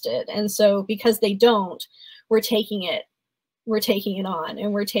existed. And so because they don't, we're taking it on,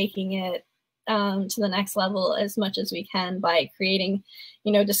 and we're taking it to the next level as much as we can by creating,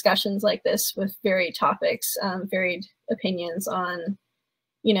 you know, discussions like this with varied topics, varied opinions on,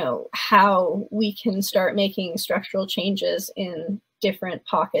 you know, how we can start making structural changes in different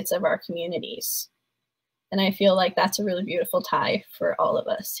pockets of our communities. And I feel like that's a really beautiful tie for all of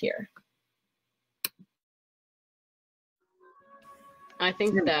us here. I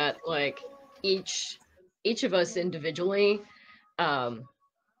think that like each of us individually,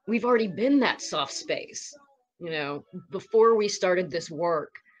 we've already been that soft space, you know, before we started this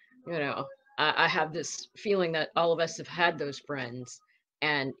work. You know, I have this feeling that all of us have had those friends,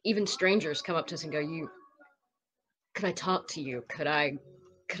 and even strangers come up to us and go, could I talk to you? Could I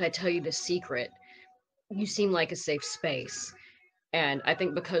tell you the secret? You seem like a safe space. And I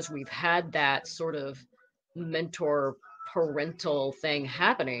think because we've had that sort of mentor parental thing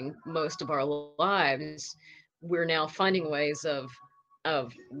happening most of our lives, we're now finding ways of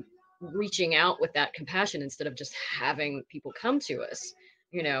reaching out with that compassion instead of just having people come to us,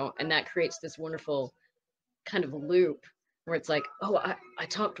 you know, and that creates this wonderful kind of loop where it's like, oh, I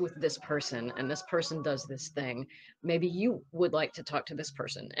talked with this person and this person does this thing. Maybe you would like to talk to this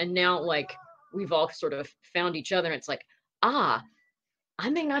person. And now like we've all sort of found each other, and it's like, I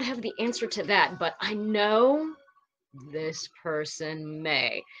may not have the answer to that, but I know this person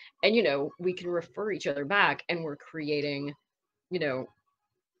may. And, you know, we can refer each other back, and we're creating, you know,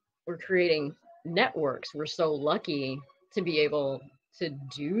 networks. We're so lucky to be able to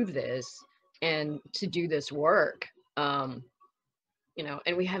do this and to do this work. You know,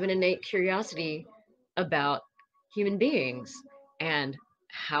 and we have an innate curiosity about human beings and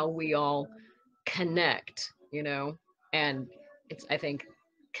how we all connect, you know, and it's, I think,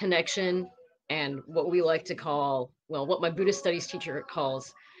 connection and what we like to call, well, what my Buddhist studies teacher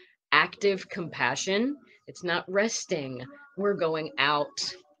calls active compassion. It's not resting. We're going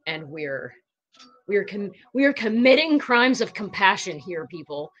out and we are committing crimes of compassion here,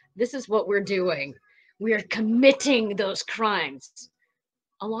 people. This is what we're doing. We are committing those crimes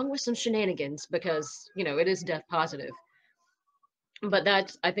along with some shenanigans, because, you know, it is death positive. But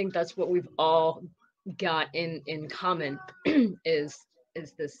that's, I think that's what we've all got in common is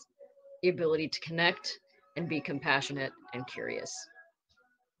this the ability to connect and be compassionate and curious.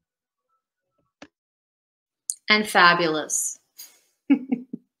 And fabulous.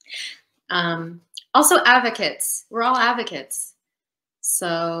 Also advocates. We're all advocates.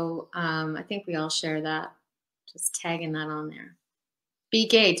 So I think we all share that. Just tagging that on there. Be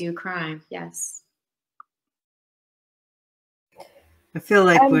gay, do crime. Yes. I feel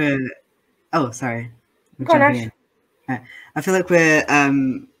like we're. Oh, sorry. I feel like we're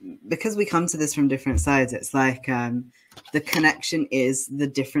because we come to this from different sides. It's like the connection is the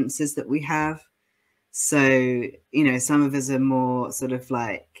differences that we have. So, you know, some of us are more sort of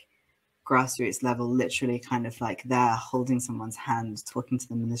like grassroots level, literally kind of like there holding someone's hand, talking to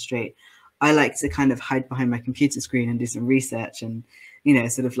them in the street. I like to kind of hide behind my computer screen and do some research and, you know,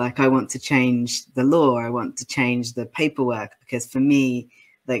 sort of like I want to change the law. I want to change the paperwork, because for me,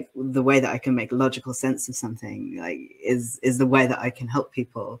 like the way that I can make logical sense of something like is the way that I can help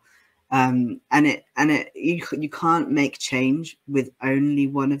people. And you can't make change with only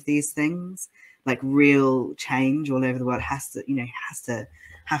one of these things. Like real change all over the world has to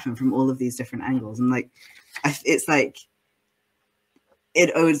happen from all of these different angles. And like, it's like,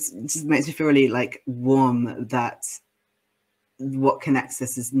 it always just makes me feel really like warm that what connects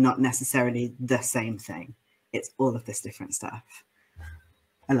us is not necessarily the same thing. It's all of this different stuff.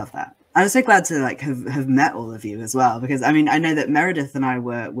 I love that. I'm so glad to like have met all of you as well, because I mean, I know that Meredith and I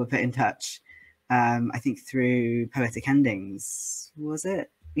were put in touch, I think through Poetic Endings, was it?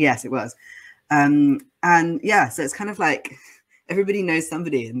 Yes, it was. And yeah, so it's kind of like everybody knows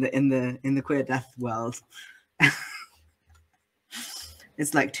somebody in the queer death world.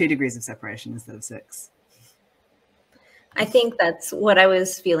 It's like 2 degrees of separation instead of 6. I think that's what I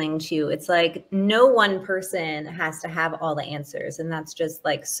was feeling too. It's like no one person has to have all the answers, and that's just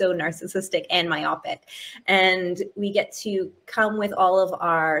like so narcissistic and myopic. And we get to come with all of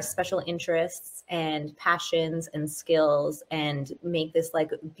our special interests and passions and skills and make this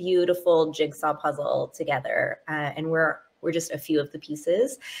like beautiful jigsaw puzzle together. And we're we're just a few of the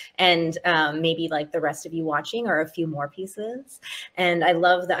pieces, and maybe like the rest of you watching are a few more pieces. And I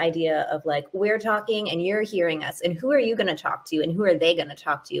love the idea of like, we're talking and you're hearing us, and who are you going to talk to, and who are they going to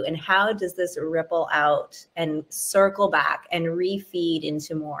talk to, and how does this ripple out and circle back and refeed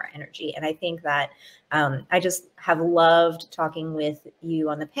into more energy? And I think that I just have loved talking with you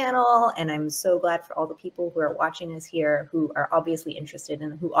on the panel, and I'm so glad for all the people who are watching us here who are obviously interested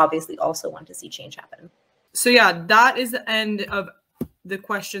and who obviously also want to see change happen. So yeah, that is the end of the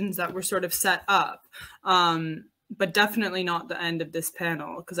questions that were sort of set up, but definitely not the end of this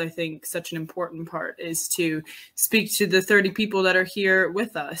panel, because I think such an important part is to speak to the 30 people that are here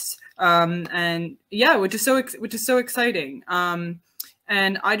with us, and yeah, which is so exciting.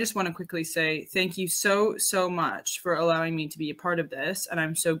 And I just want to quickly say thank you so much for allowing me to be a part of this, and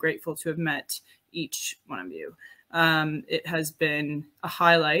I'm so grateful to have met each one of you. It has been a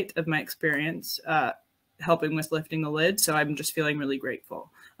highlight of my experience helping with lifting the lid, so I'm just feeling really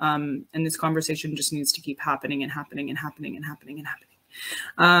grateful. And this conversation just needs to keep happening and happening and happening and happening and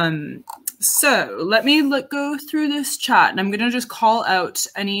happening. So let me go through this chat, and I'm going to just call out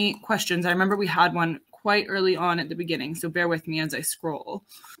any questions. I remember we had one quite early on at the beginning, so bear with me as I scroll.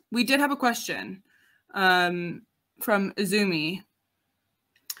 We did have a question from Izumi.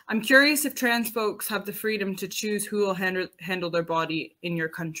 I'm curious if trans folks have the freedom to choose who will handle their body in your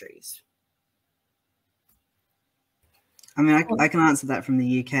countries. I mean, I can answer that from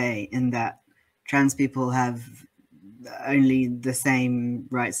the UK, in that trans people have only the same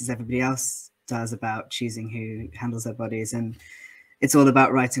rights as everybody else does about choosing who handles their bodies. And it's all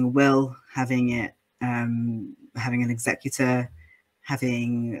about writing a will, having it, having an executor,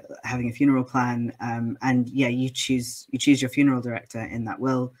 having a funeral plan, and yeah, you choose your funeral director in that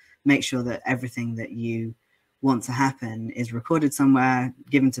will. Make sure that everything that you want to happen is recorded somewhere,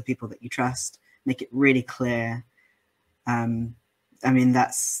 given to people that you trust. Make it really clear. I mean,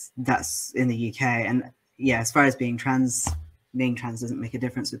 that's in the UK, and yeah, as far as being trans doesn't make a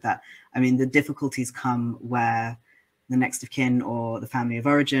difference with that. I mean, the difficulties come where the next of kin or the family of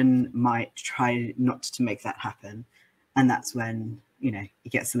origin might try not to make that happen. And that's when, you know,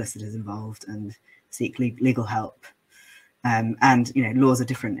 you get solicitors involved and seek legal help. And, you know, laws are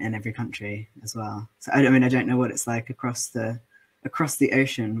different in every country as well. So, I mean, I don't know what it's like across the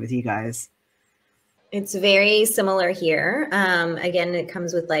ocean with you guys. It's very similar here. Again, it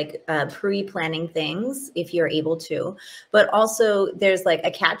comes with like pre-planning things if you're able to, but also there's like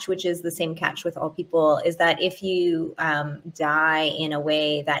a catch, which is the same catch with all people, is that if you die in a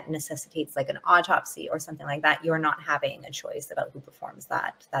way that necessitates like an autopsy or something like that, you're not having a choice about who performs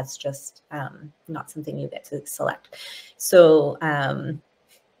that. That's just not something you get to select. So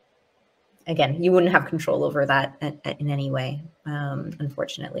again, you wouldn't have control over that in any way,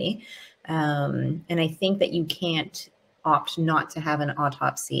 unfortunately. And I think that you can't opt not to have an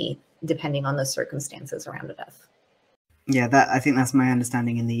autopsy depending on the circumstances around a death. Yeah, I think that's my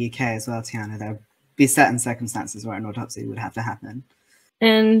understanding in the UK as well, Tiana. There'll be certain circumstances where an autopsy would have to happen.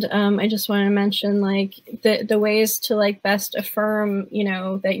 And I just want to mention like the ways to like best affirm, you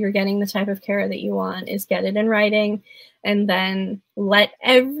know, that you're getting the type of care that you want is get it in writing, and then let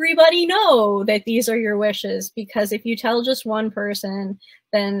everybody know that these are your wishes. Because if you tell just one person,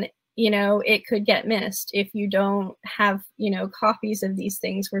 then, you know, it could get missed. If you don't have, you know, copies of these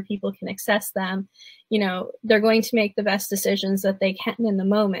things where people can access them, you know, they're going to make the best decisions that they can in the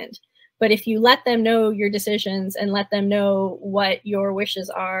moment. But if you let them know your decisions and let them know what your wishes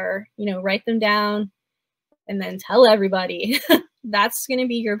are, you know, write them down and then tell everybody, that's going to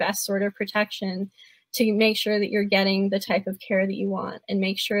be your best sort of protection to make sure that you're getting the type of care that you want, and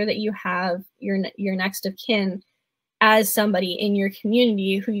make sure that you have your next of kin as somebody in your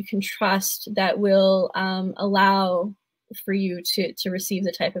community who you can trust that will allow for you to receive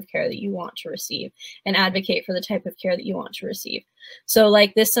the type of care that you want to receive and advocate for the type of care that you want to receive. So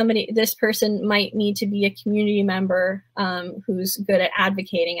like this person might need to be a community member who's good at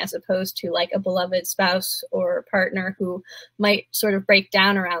advocating, as opposed to like a beloved spouse or partner who might sort of break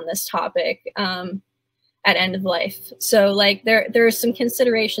down around this topic at end of life. So like there are some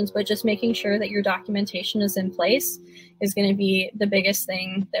considerations, but just making sure that your documentation is in place is going to be the biggest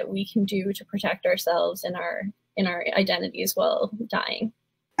thing that we can do to protect ourselves and our identities while dying.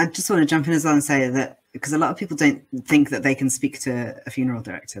 I just want to jump in as well and say that, because a lot of people don't think that they can speak to a funeral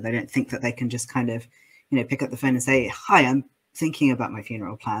director. They don't think that they can just kind of, you know, pick up the phone and say, "Hi, I'm thinking about my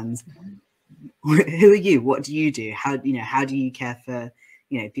funeral plans. Who are you? What do you do? How do you care for,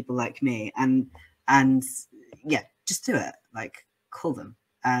 you know, people like me?" And yeah, just do it. Like, call them.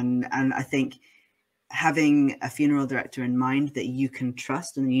 And I think having a funeral director in mind that you can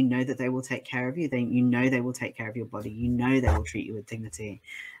trust, and you know that they will take care of you, then you know they will take care of your body, you know they will treat you with dignity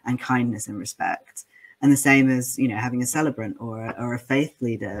and kindness and respect. And the same as, you know, having a celebrant or a faith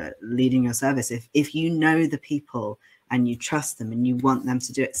leader leading your service. If you know the people and you trust them and you want them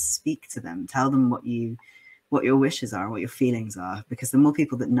to do it, speak to them, tell them what your wishes are and what your feelings are, because the more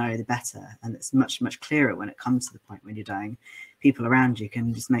people that know, the better. And it's much, much clearer when it comes to the point when you're dying. People around you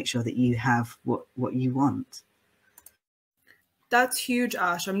can just make sure that you have what you want. That's huge,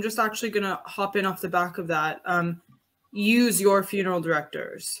 Ash. I'm just actually going to hop in off the back of that. Use your funeral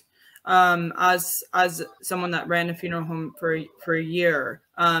directors. As someone that ran a funeral home for a year,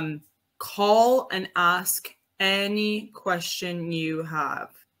 call and ask any question you have.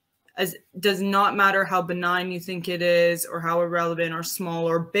 As does not matter how benign you think it is, or how irrelevant or small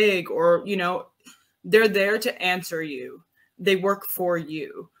or big, or, you know, they're there to answer you. They work for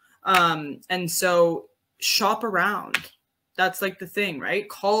you. And so shop around. That's like the thing, right?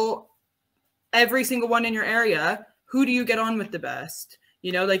 Call every single one in your area. Who do you get on with the best?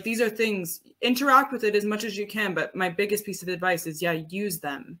 You know, like, these are things, interact with it as much as you can. But my biggest piece of advice is, yeah, use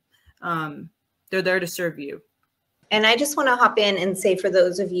them. They're there to serve you. And I just want to hop in and say, for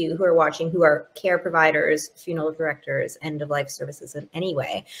those of you who are watching, who are care providers, funeral directors, end-of-life services in any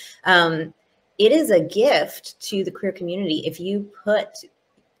way, it is a gift to the queer community if you put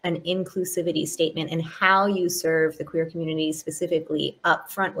an inclusivity statement in how you serve the queer community specifically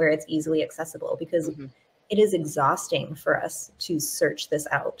up front, where it's easily accessible, because it is exhausting for us to search this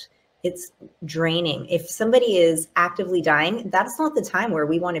out. It's draining. If somebody is actively dying, that's not the time where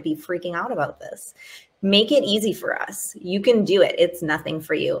we want to be freaking out about this. Make it easy for us. You can do it. It's nothing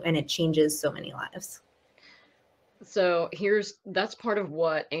for you, and it changes so many lives. So that's part of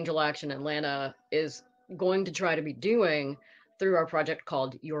what Angel Action Atlanta is going to try to be doing through our project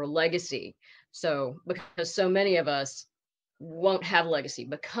called Your Legacy. So because so many of us won't have legacy,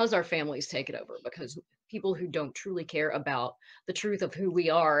 because our families take it over, because people who don't truly care about the truth of who we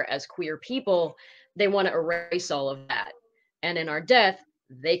are as queer people, they want to erase all of that. And in our death,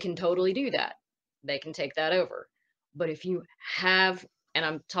 they can totally do that. They can take that over. But if you have, and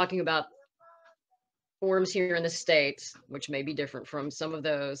I'm talking about forms here in the States, which may be different from some of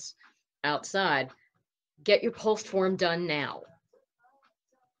those outside, get your post form done now.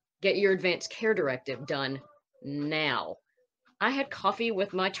 Get your advanced care directive done now. I had coffee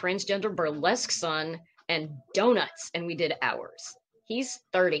with my transgender burlesque son and donuts, and we did hours. He's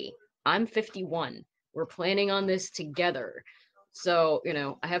 30. I'm 51. We're planning on this together. So, you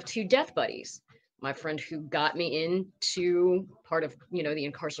know, I have 2 death buddies. My friend who got me into part of, you know, the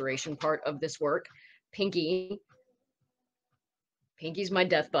incarceration part of this work, Pinky. Pinky's my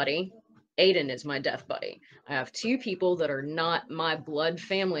death buddy. Aiden is my death buddy. I have 2 people that are not my blood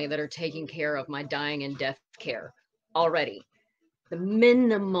family that are taking care of my dying and death care already. The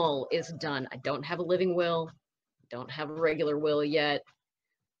minimal is done. I don't have a living will. Don't have a regular will yet.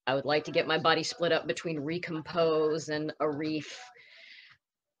 I would like to get my body split up between Recompose and a Reef.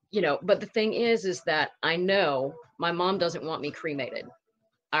 You know, but the thing is that I know my mom doesn't want me cremated.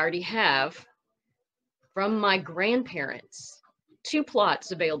 I already have, from my grandparents, 2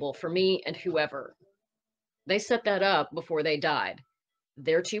 plots available for me and whoever. They set that up before they died.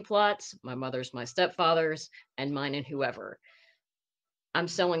 Their 2 plots, my mother's, my stepfather's, and mine and whoever. I'm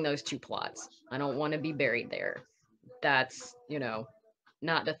selling those 2 plots. I don't want to be buried there. That's, you know,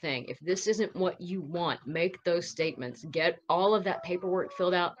 not the thing. If this isn't what you want, make those statements. Get all of that paperwork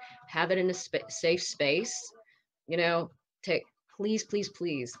filled out. Have it in a safe space. You know, please, please,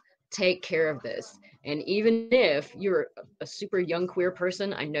 please take care of this. And even if you're a super young queer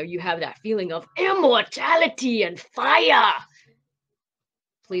person, I know you have that feeling of immortality and fire.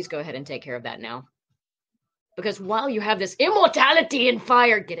 Please go ahead and take care of that now. Because while you have this immortality and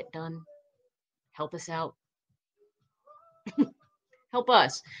fire, get it done. Help us out. Help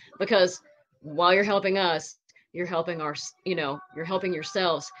us. Because while you're helping us, you're helping you're helping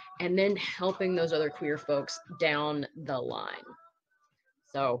yourselves, and then helping those other queer folks down the line.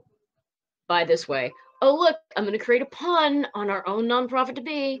 So by this way, oh look, I'm going to create a pun on our own nonprofit to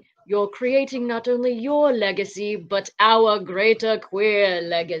be. You're creating not only your legacy, but our greater queer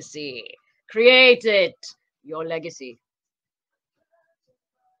legacy. Create it. Your legacy.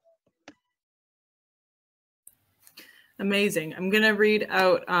 Amazing. I'm going to read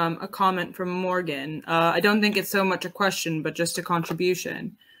out a comment from Morgan. I don't think it's so much a question, but just a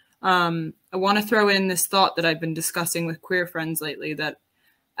contribution. I want to throw in this thought that I've been discussing with queer friends lately, that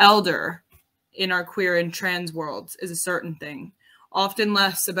elder in our queer and trans worlds is a certain thing, often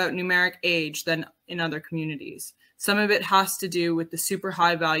less about numeric age than in other communities. Some of it has to do with the super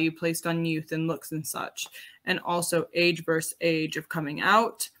high value placed on youth and looks and such, and also age versus age of coming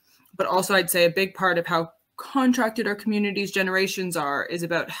out. But also I'd say a big part of how contracted our community's generations are is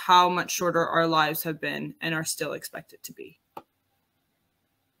about how much shorter our lives have been and are still expected to be.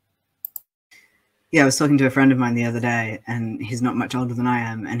 Yeah, I was talking to a friend of mine the other day, and he's not much older than I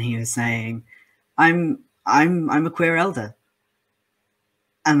am, and he was saying, I'm a queer elder.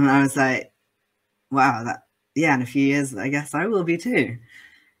 And I was like, wow, that, yeah, in a few years, I guess I will be too.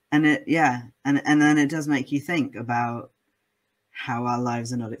 And it, yeah, and then it does make you think about how our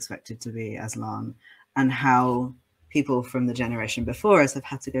lives are not expected to be as long, and how people from the generation before us have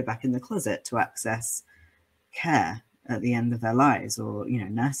had to go back in the closet to access care at the end of their lives, or, you know,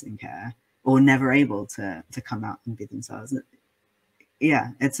 nursing care, or never able to come out and be themselves. Yeah,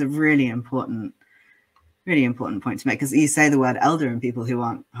 it's a really important point to make, because you say the word elder, and people who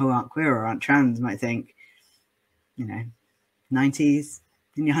aren't queer or aren't trans might think, you know, 90s,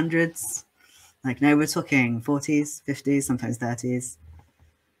 in your hundreds. Like, no, we're talking 40s, 50s, sometimes 30s.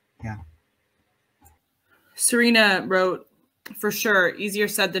 Yeah. Serena wrote, for sure, easier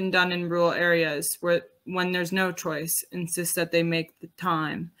said than done in rural areas when there's no choice, insists that they make the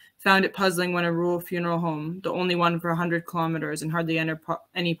time. Found it puzzling when a rural funeral home, the only one for 100 kilometers and hardly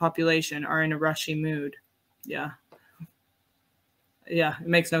any population, are in a rushy mood. Yeah. Yeah, it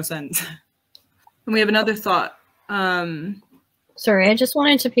makes no sense. And we have another thought. Sorry, I just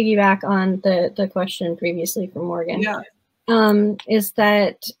wanted to piggyback on the question previously from Morgan. Yeah. Is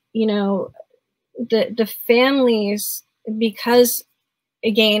that, you know, the families, because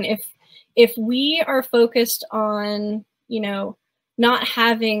again, if we are focused on, you know, not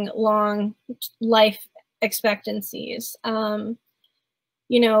having long life expectancies,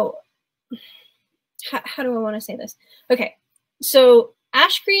 you know, how do I want to say this? Okay, so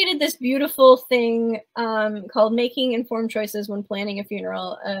Ash created this beautiful thing called Making Informed Choices When Planning a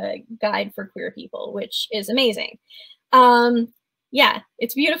Funeral, a guide for queer people, which is amazing. Yeah,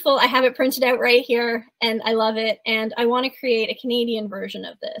 it's beautiful. I have it printed out right here, and I love it. And I want to create a Canadian version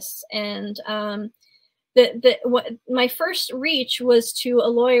of this. And what my first reach was to a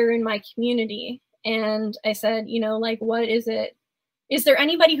lawyer in my community, and I said, you know, like, what is it? Is there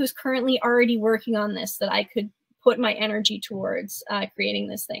anybody who's currently already working on this that I could put my energy towards creating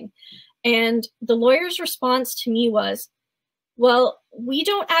this thing? And the lawyer's response to me was, well, we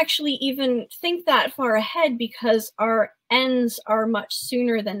don't actually even think that far ahead because our ends are much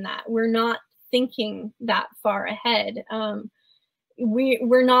sooner than that. We're not thinking that far ahead.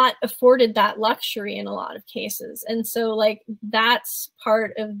 We're not afforded that luxury in a lot of cases. And so, like, that's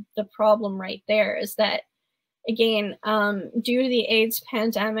part of the problem right there, is that, again, due to the AIDS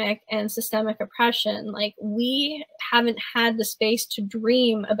pandemic and systemic oppression, like, we haven't had the space to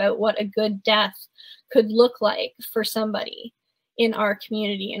dream about what a good death could look like for somebody in our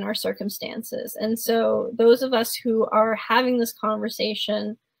community, in our circumstances. And so those of us who are having this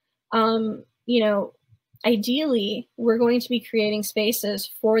conversation, you know, ideally, we're going to be creating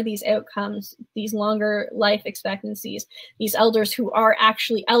spaces for these outcomes, these longer life expectancies, these elders who are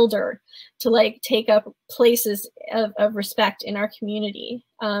actually elder, to, like, take up places of respect in our community,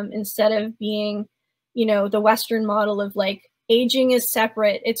 instead of being, you know, the Western model of, like, aging is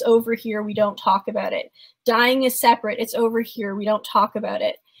separate, it's over here, we don't talk about it. Dying is separate, it's over here, we don't talk about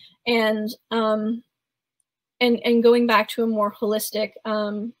it. And going back to a more holistic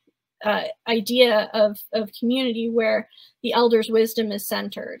idea of community, where the elder's wisdom is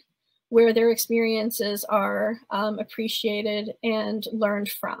centered, where their experiences are appreciated and learned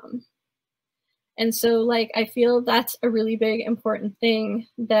from. And so, like, I feel that's a really big important thing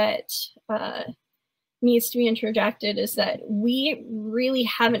that needs to be interjected, is that we really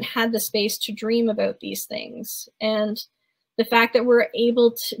haven't had the space to dream about these things. And the fact that we're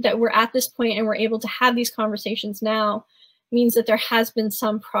at this point and we're able to have these conversations now means that there has been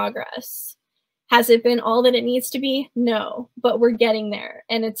some progress. Has it been all that it needs to be? No, but we're getting there.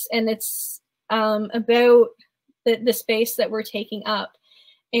 And it's about the space that we're taking up,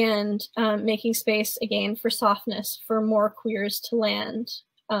 and making space, again, for softness, for more queers to land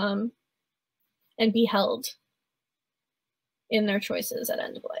and be held in their choices at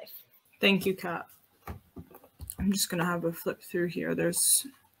end of life. Thank you, Kat. I'm just going to have a flip through here. There's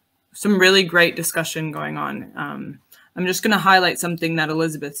some really great discussion going on. I'm just going to highlight something that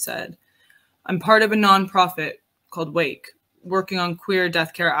Elizabeth said. I'm part of a nonprofit called Wake, working on queer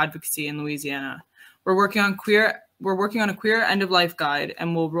death care advocacy in Louisiana. We're working on a queer end-of-life guide,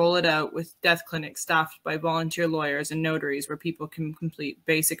 and we'll roll it out with death clinics staffed by volunteer lawyers and notaries, where people can complete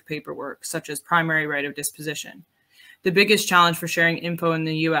basic paperwork, such as primary right of disposition. The biggest challenge for sharing info in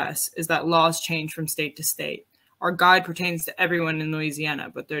the US is that laws change from state to state. our guide pertains to everyone in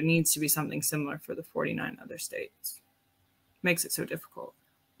Louisiana, but there needs to be something similar for the 49 other states. Makes it so difficult.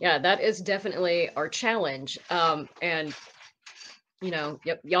 Yeah, that is definitely our challenge. And, you know,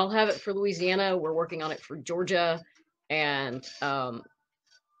 yep, y'all have it for Louisiana. We're working on it for Georgia, and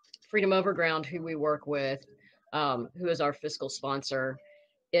Freedom Overground, who we work with, who is our fiscal sponsor,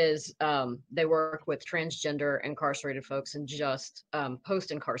 is they work with transgender incarcerated folks and just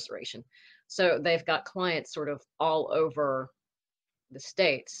post-incarceration. So they've got clients sort of all over the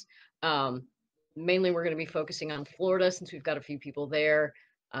states. Mainly we're going to be focusing on Florida since we've got a few people there,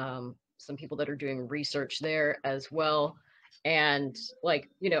 some people that are doing research there as well. And like,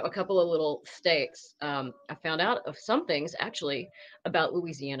 you know, a couple of little states. I found out of some things actually about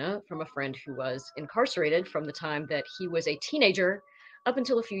Louisiana from a friend who was incarcerated from the time that he was a teenager up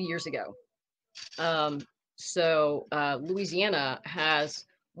until a few years ago. Louisiana has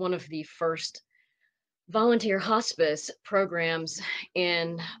one of the first volunteer hospice programs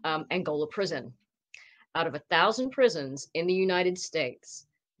in Angola prison. Out of 1,000 prisons in the United States,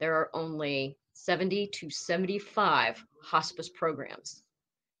 there are only 70 to 75 hospice programs.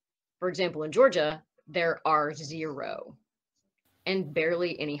 For example, in Georgia, there are 0 and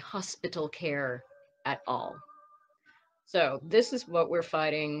barely any hospital care at all. So this is what we're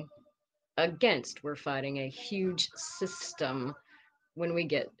fighting against. We're fighting a huge system when we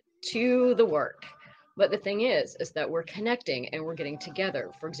get to the work. But the thing is that we're connecting and we're getting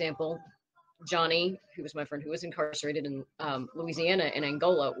together. For example, Johnny, who was my friend who was incarcerated in Louisiana and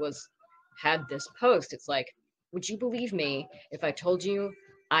Angola, had this post. It's like, would you believe me if I told you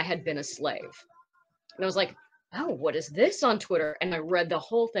I had been a slave? And I was like, oh, what is this on Twitter? And I read the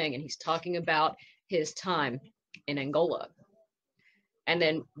whole thing, and he's talking about his time in Angola. And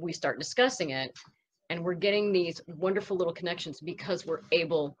then we start discussing it, and we're getting these wonderful little connections because we're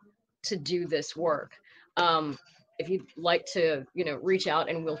able to do this work. If you'd like to, you know, reach out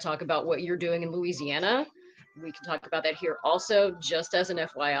and we'll talk about what you're doing in Louisiana, we can talk about that here also. Just as an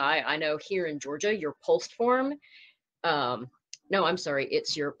FYI, I know here in Georgia, your post form, no, I'm sorry,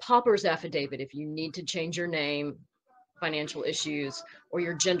 it's your pauper's affidavit. If you need to change your name, financial issues, or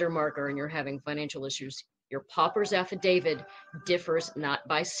your gender marker and you're having financial issues, your pauper's affidavit differs not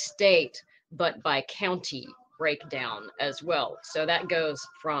by state, but by county breakdown as well. So that goes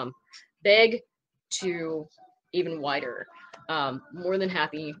from big to even wider. More than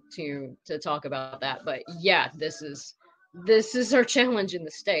happy to talk about that. But yeah, this is our challenge in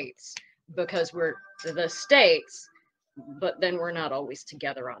the States, because we're the States, but then we're not always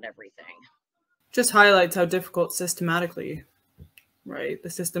together on everything. Just highlights how difficult systematically, right? The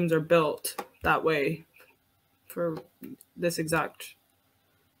systems are built that way for this exact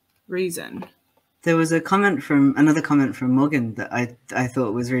reason. There was another comment from Morgan that I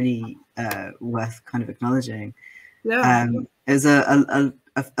thought was really worth kind of acknowledging. Yeah. It was a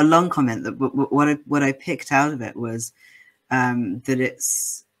long comment that what I picked out of it was that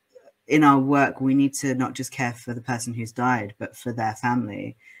it's in our work we need to not just care for the person who's died, but for their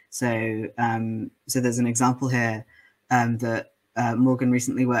family. So there's an example here that Morgan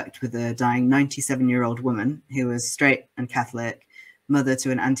recently worked with a dying 97-year-old woman who was straight and Catholic, mother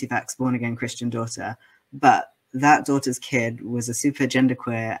to an anti-vax born-again Christian daughter, but that daughter's kid was a super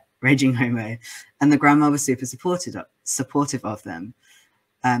genderqueer, raging homo, and the grandma was super supportive of them.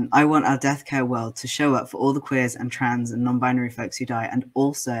 I want our death care world to show up for all the queers and trans and non-binary folks who die, and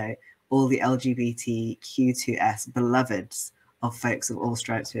also all the LGBTQ2S beloveds of folks of all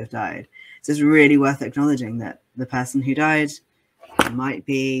stripes who have died. So it's really worth acknowledging that the person who died might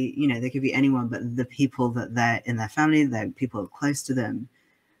be, you know, they could be anyone, but the people that they're in their family, the people close to them,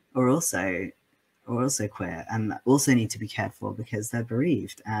 are also queer and also need to be cared for because they're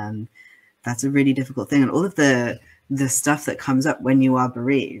bereaved. And that's a really difficult thing. And all of the stuff that comes up when you are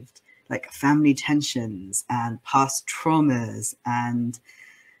bereaved, like family tensions and past traumas and,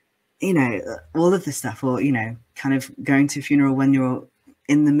 you know, all of this stuff, or, you know, kind of going to a funeral when you're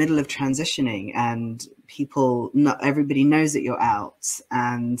in the middle of transitioning and not everybody knows that you're out,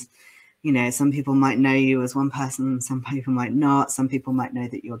 and, you know, some people might know you as one person, some people might not, some people might know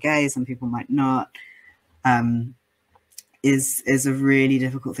that you're gay, some people might not, is a really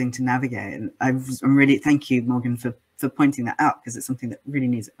difficult thing to navigate. And I'm really, thank you, Morgan, for pointing that out, because it's something that really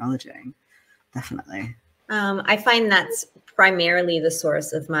needs acknowledging. Definitely. I find that's primarily the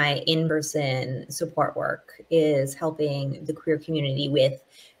source of my in-person support work, is helping the queer community with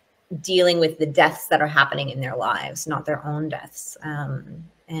dealing with the deaths that are happening in their lives, not their own deaths, and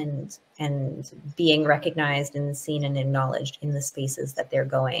being recognized and seen and acknowledged in the spaces that they're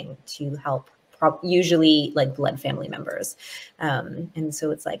going to help usually like blood family members. And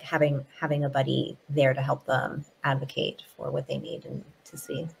so it's like having a buddy there to help them advocate for what they need and to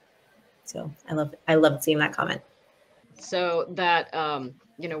see. So I love seeing that comment. So that,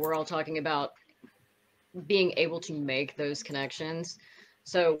 you know, we're all talking about being able to make those connections.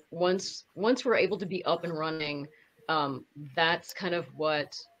 So once we're able to be up and running, that's kind of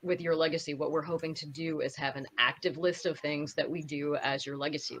what, with your legacy, what we're hoping to do is have an active list of things that we do as your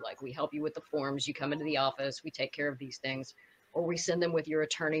legacy. Like we help you with the forms, you come into the office, we take care of these things, or we send them with your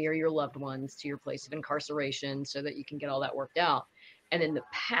attorney or your loved ones to your place of incarceration so that you can get all that worked out. And then the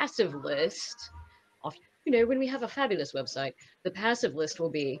passive list, you know, when we have a fabulous website, the passive list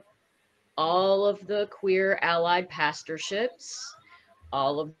will be all of the queer allied pastorships,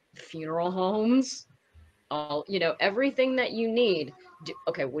 all of the funeral homes, all, you know, everything that you need.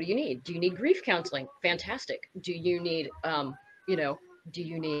 Okay, what do you need? Do you need grief counseling? Fantastic. Do you need, you know, do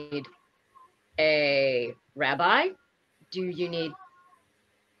you need a rabbi? Do you need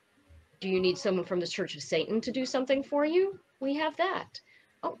someone from the Church of Satan to do something for you? We have that.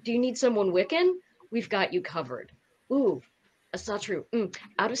 Oh, do you need someone Wiccan? We've got you covered. Ooh, that's not true.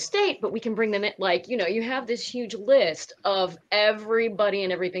 Out of state, but we can bring them in. Like, you know, you have this huge list of everybody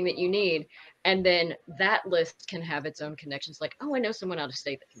and everything that you need. And then that list can have its own connections. Like, oh, I know someone out of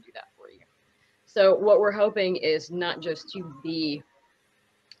state that can do that for you. So what we're hoping is not just to be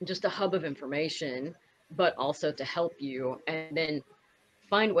just a hub of information, but also to help you and then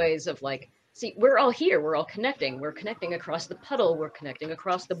find ways of like, see, we're all here, we're all connecting. We're connecting across the puddle, we're connecting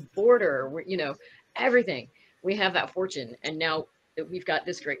across the border, we're, you know, everything. We have that fortune. And now that we've got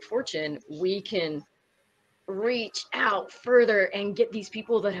this great fortune, we can reach out further and get these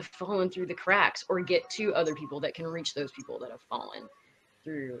people that have fallen through the cracks, or get to other people that can reach those people that have fallen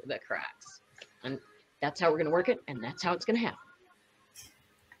through the cracks. And that's how we're going to work it. And that's how it's going to happen.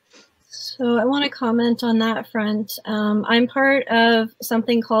 So I want to comment on that front. I'm part of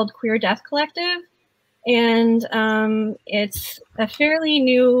something called Queer Death Collective, and it's a fairly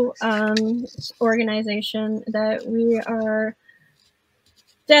new organization that we are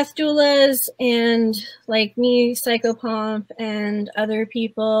death doulas, and like me, Psychopomp, and other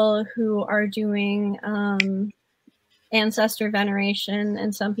people who are doing ancestor veneration,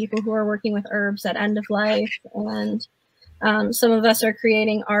 and some people who are working with herbs at end of life, and some of us are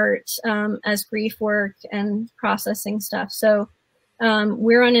creating art as grief work and processing stuff. So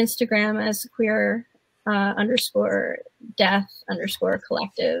we're on Instagram as queer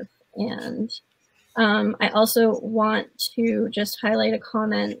 _death_collective. And I also want to just highlight a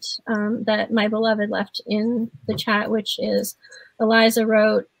comment that my beloved left in the chat, which is Eliza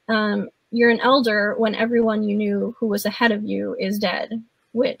wrote, "You're an elder when everyone you knew who was ahead of you is dead,"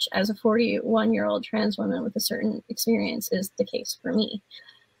 which as a 41-year-old trans woman with a certain experience is the case for me.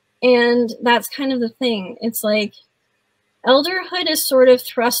 And that's kind of the thing. It's like elderhood is sort of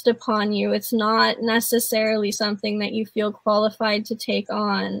thrust upon you. It's not necessarily something that you feel qualified to take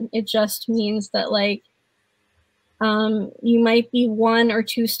on. It just means that like you might be 1 or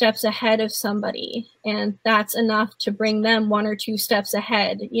 2 steps ahead of somebody, and that's enough to bring them 1 or 2 steps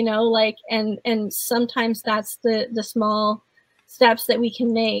ahead, you know, like, and sometimes that's the small steps that we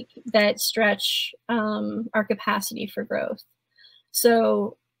can make that stretch our capacity for growth.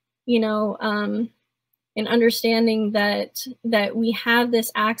 So, you know, in understanding that we have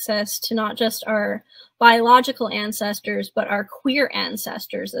this access to not just our biological ancestors, but our queer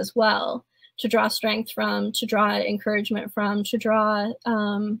ancestors as well, to draw strength from, to draw encouragement from, to draw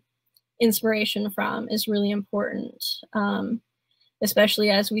inspiration from, is really important, especially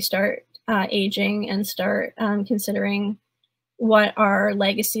as we start aging and start considering what our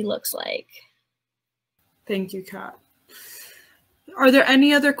legacy looks like. Thank you, Kat. Are there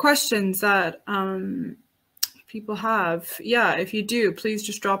any other questions that people have? Yeah, if you do, please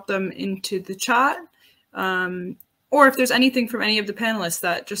just drop them into the chat. Or if there's anything from any of the panelists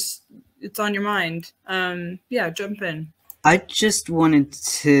that just it's on your mind, yeah, jump in. I just wanted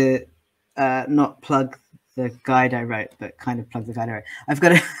to not plug the guide I wrote, but kind of plug the guide I wrote. I've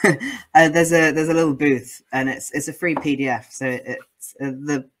got a there's a little booth, and it's a free PDF. So it's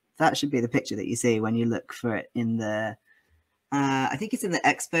that should be the picture that you see when you look for it in the I think it's in the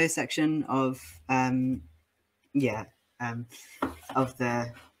expo section of of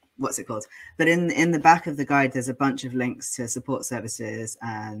the what's it called? But in the back of the guide, there's a bunch of links to support services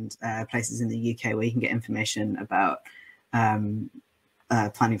and places in the UK where you can get information about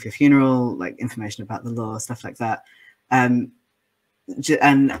planning for your funeral, like information about the law, stuff like that. And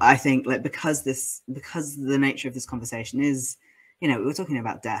I think like because the nature of this conversation is, you know, we're talking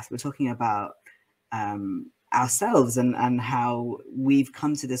about death, we're talking about ourselves and how we've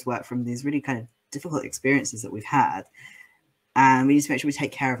come to this work from these really kind of difficult experiences that we've had. And we need to make sure we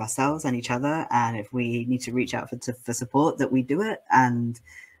take care of ourselves and each other. And if we need to reach out for support, that we do it. And,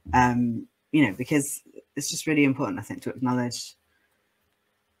 you know, because it's just really important, I think, to acknowledge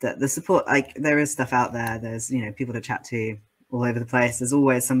that the support, like there is stuff out there. There's, you know, people to chat to all over the place. There's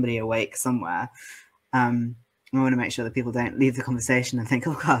always somebody awake somewhere. We want to make sure that people don't leave the conversation and think,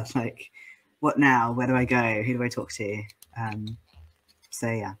 oh God, like, what now? Where do I go? Who do I talk to?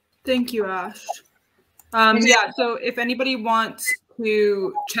 So, yeah. Thank you, Ash. Yeah, so if anybody wants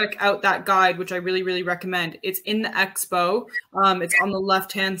to check out that guide, which I really, really recommend, it's in the expo. It's on the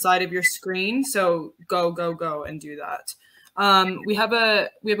left-hand side of your screen. So go and do that. We have a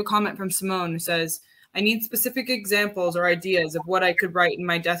comment from Simone who says, I need specific examples or ideas of what I could write in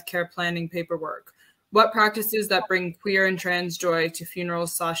my death care planning paperwork. What practices that bring queer and trans joy to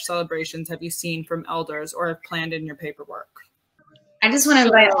funerals/celebrations have you seen from elders or have planned in your paperwork? I just want to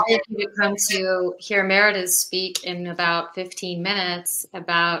invite all of you to come to hear Meredith speak in about 15 minutes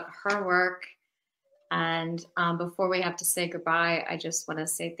about her work. And before we have to say goodbye, I just want to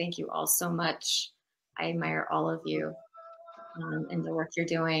say thank you all so much. I admire all of you and the work you're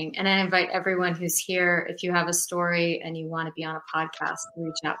doing. And I invite everyone who's here, if you have a story and you want to be on a podcast,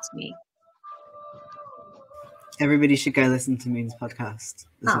 reach out to me. Everybody should go listen to Moon's podcast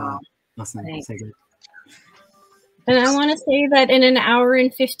as well. Awesome. So good. And I want to say that in an hour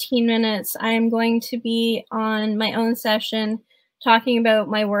and 15 minutes, I am going to be on my own session talking about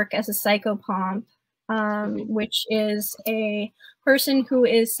my work as a psychopomp, which is a person who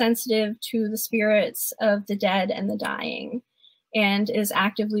is sensitive to the spirits of the dead and the dying, and is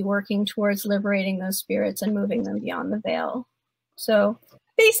actively working towards liberating those spirits and moving them beyond the veil. So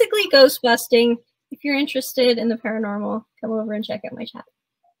basically ghost busting. If you're interested in the paranormal, come over and check out my chat.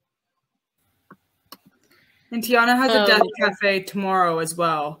 And Tiana has a death cafe tomorrow as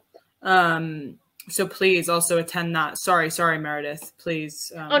well. So please also attend that. Sorry, Meredith,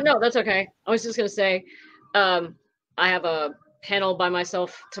 please. Oh, no, that's okay. I was just going to say, I have a panel by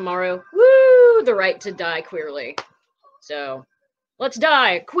myself tomorrow. Woo! The right to die queerly. So let's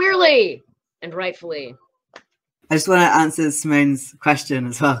die queerly and rightfully. I just want to answer Simone's question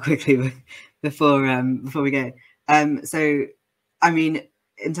as well quickly before we go. So, I mean,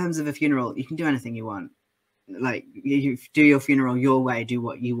 in terms of a funeral, you can do anything you want. Like, you do your funeral your way, do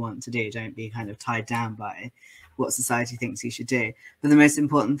what you want to do. Don't be kind of tied down by what society thinks you should do. But the most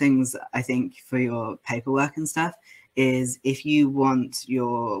important things, I think, for your paperwork and stuff is if you want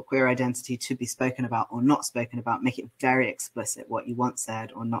your queer identity to be spoken about or not spoken about, make it very explicit what you want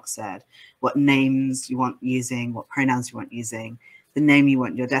said or not said, what names you want using, what pronouns you want using, the name you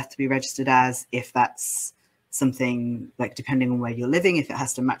want your death to be registered as, if that's something, like, depending on where you're living, if it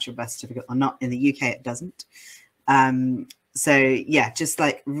has to match your birth certificate or not. In the UK, it doesn't. So yeah, just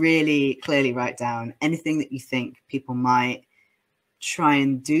like really clearly write down anything that you think people might try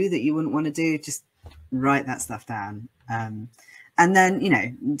and do that you wouldn't want to do. Just write that stuff down. And then, you know,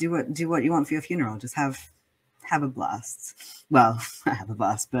 do what you want for your funeral. Just have a blast. Well, have a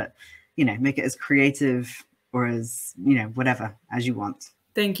blast, but, you know, make it as creative or as, you know, whatever as you want.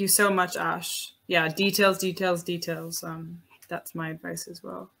 Thank you so much, Ash. Yeah, details. That's my advice as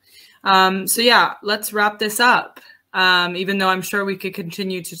well. So yeah, let's wrap this up. Even though I'm sure we could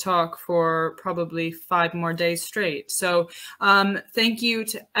continue to talk for probably 5 more days straight. So thank you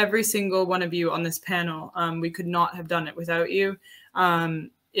to every single one of you on this panel. We could not have done it without you.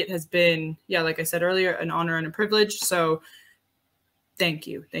 It has been, yeah, like I said earlier, an honor and a privilege. So thank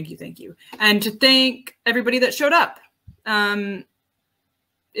you. And to thank everybody that showed up.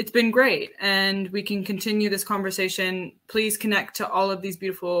 It's been great, and we can continue this conversation. Please connect to all of these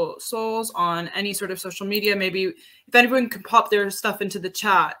beautiful souls on any sort of social media. Maybe if anyone could pop their stuff into the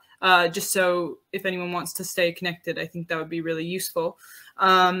chat, just so if anyone wants to stay connected, I think that would be really useful.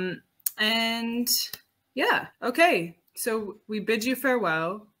 And yeah, okay. So we bid you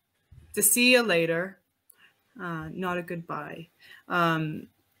farewell. To see you later. Not a goodbye. Lots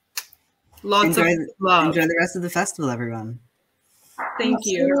of love. Enjoy the rest of the festival, everyone. Thank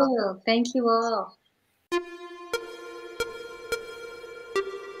you. Thank you all.